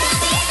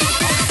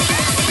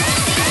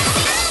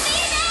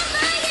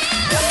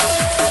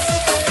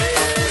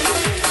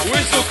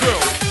 Whistle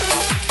crew.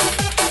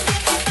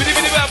 Bitty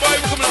bitty bad boy,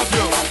 we're coming on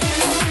through.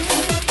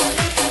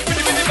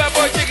 Bitty bitty bad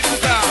boy, take it to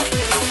the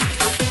top.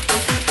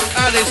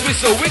 Alice,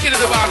 whistle, wicked at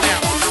the bar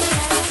now.